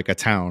into like a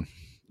town,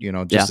 you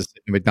know, just to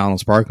sit in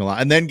McDonald's parking lot,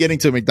 and then getting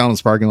to a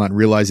McDonald's parking lot and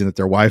realizing that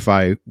their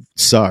Wi-Fi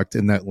sucked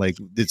and that like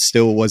it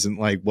still wasn't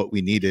like what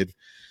we needed.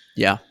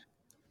 Yeah.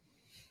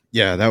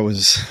 Yeah,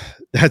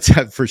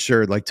 that's for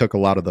sure. Like took a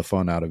lot of the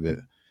fun out of it.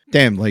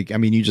 Damn, like, I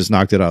mean, you just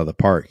knocked it out of the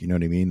park. You know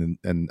what I mean?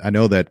 And I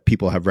know that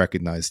people have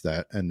recognized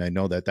that. And I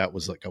know that that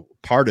was like a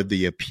part of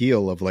the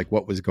appeal of like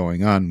what was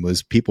going on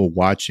was people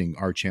watching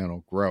our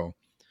channel grow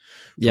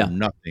from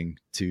nothing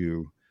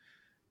to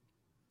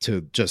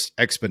just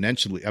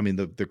exponentially. I mean,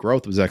 the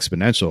growth was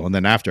exponential. And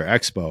then after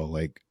Expo,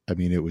 like, I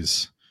mean, it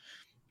was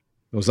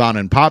on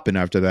and popping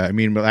after that. I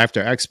mean,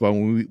 after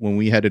Expo, when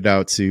we headed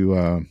out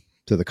to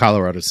the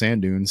Colorado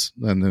sand dunes,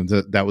 and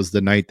that was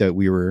the night that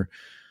we were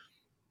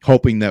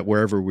hoping that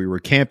wherever we were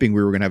camping,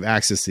 we were going to have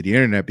access to the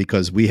internet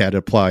because we had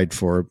applied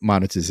for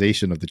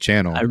monetization of the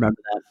channel. I remember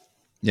that.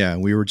 Yeah.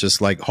 We were just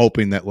like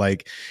hoping that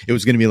like it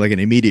was going to be like an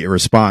immediate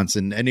response.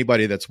 And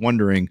anybody that's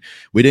wondering,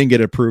 we didn't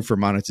get approved for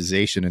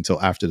monetization until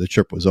after the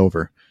trip was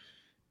over,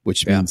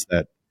 which means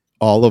that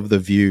all of the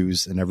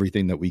views and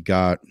everything that we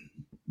got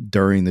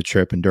during the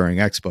trip and during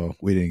Expo,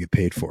 we didn't get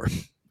paid for.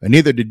 And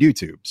neither did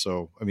YouTube.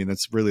 So, I mean,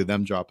 that's really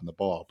them dropping the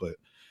ball, but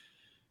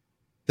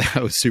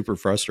that was super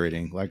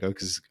frustrating. Like,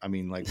 because I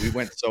mean, like we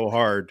went so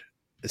hard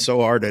at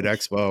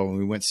Expo, and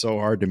we went so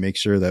hard to make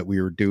sure that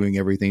we were doing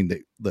everything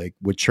that like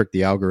would trick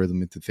the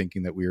algorithm into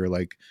thinking that we were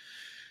like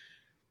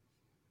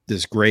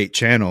this great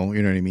channel.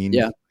 You know what I mean?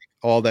 Yeah.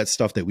 All that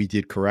stuff that we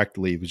did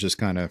correctly was just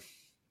kind of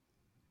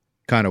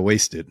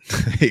wasted.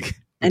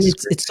 And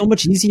it's so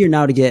much easier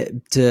now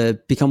to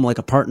become like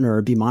a partner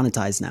or be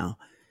monetized now.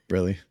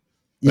 Really?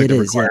 Like it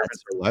is. Yeah. Are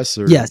less.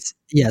 Or? Yes.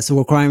 Yeah. So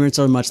requirements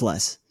are much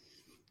less.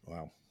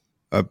 Wow.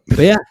 But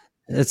yeah,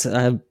 it's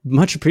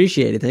much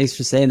appreciated. Thanks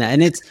for saying that.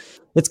 And it's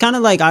kind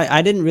of like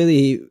I didn't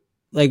really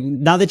like,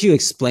 now that you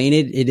explain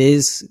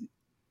it,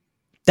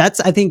 that's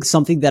I think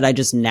something that I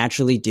just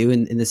naturally do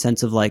in the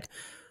sense of like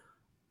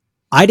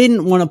I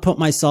didn't want to put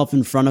myself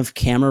in front of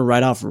camera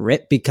right off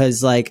rip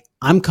because like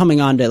I'm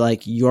coming onto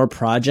like your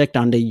project,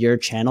 onto your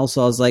channel.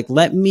 So I was like,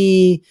 let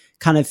me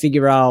kind of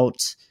figure out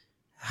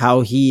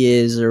how he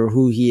is or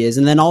who he is.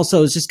 And then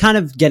also it's just kind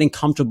of getting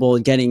comfortable,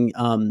 getting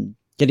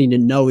to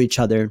know each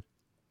other.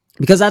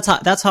 Because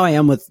that's how I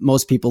am with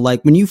most people.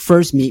 Like when you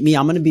first meet me,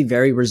 I'm going to be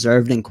very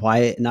reserved and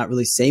quiet and not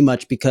really say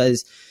much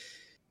because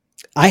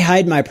I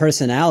hide my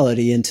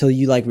personality until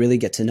you like really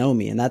get to know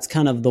me. And that's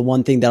kind of the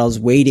one thing that I was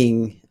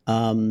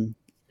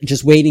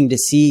just waiting to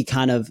see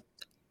kind of,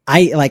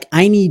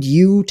 I need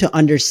you to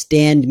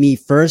understand me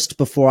first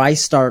before I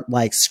start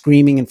like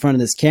screaming in front of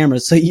this camera.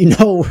 So you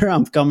know where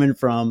I'm coming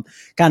from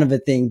kind of a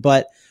thing.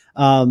 But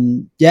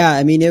yeah,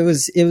 I mean, it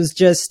was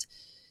just,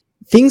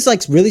 things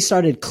like really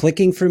started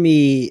clicking for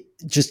me.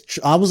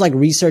 I was like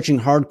researching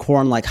hardcore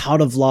on like how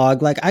to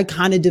vlog. Like I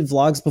kind of did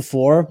vlogs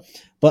before,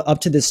 but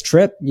up to this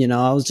trip, you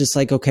know, I was just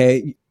like,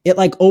 okay, it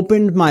like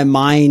opened my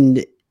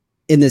mind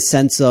in the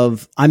sense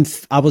of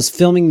I was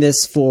filming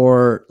this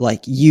for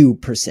like you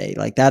per se.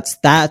 Like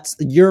that's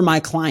you're my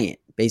client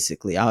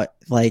basically. I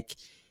like,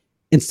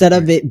 instead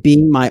of it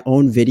being my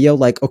own video,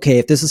 like, okay,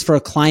 if this is for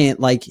a client,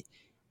 like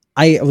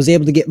I was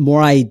able to get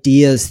more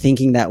ideas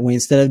thinking that way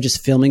instead of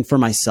just filming for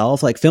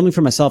myself, like,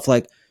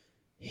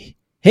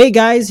 hey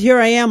guys, here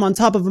I am on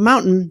top of a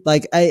mountain.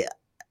 Like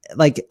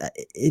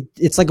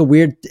it's like a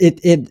weird,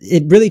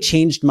 it really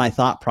changed my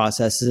thought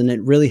processes and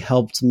it really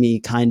helped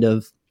me kind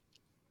of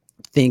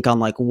think on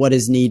like what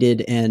is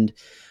needed. And,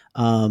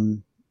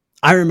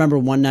 I remember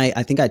one night,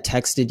 I think I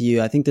texted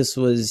you, I think this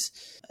was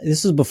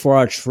before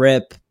our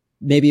trip.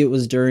 Maybe it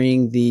was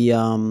during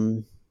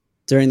the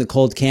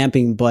cold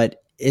camping, but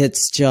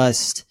it's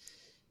just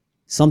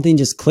something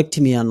just clicked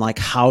to me on like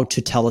how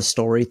to tell a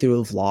story through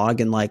a vlog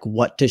and like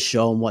what to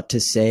show and what to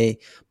say.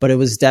 But it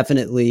was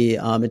definitely,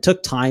 it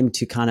took time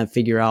to kind of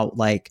figure out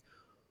like,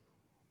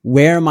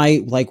 where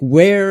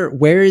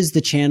is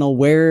the channel?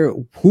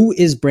 Who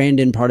is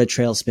Brandon part of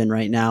Trailspin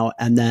right now?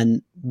 And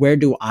then where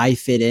do I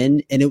fit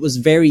in? And it was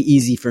very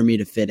easy for me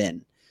to fit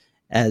in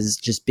as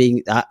just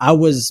being, I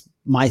was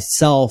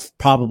myself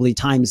probably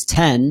times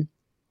 10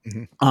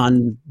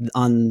 on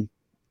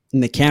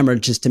the camera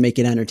just to make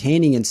it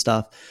entertaining and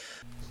stuff.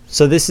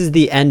 So this is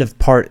the end of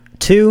part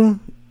 2.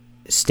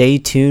 Stay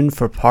tuned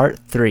for part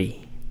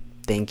 3.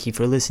 Thank you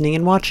for listening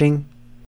and watching.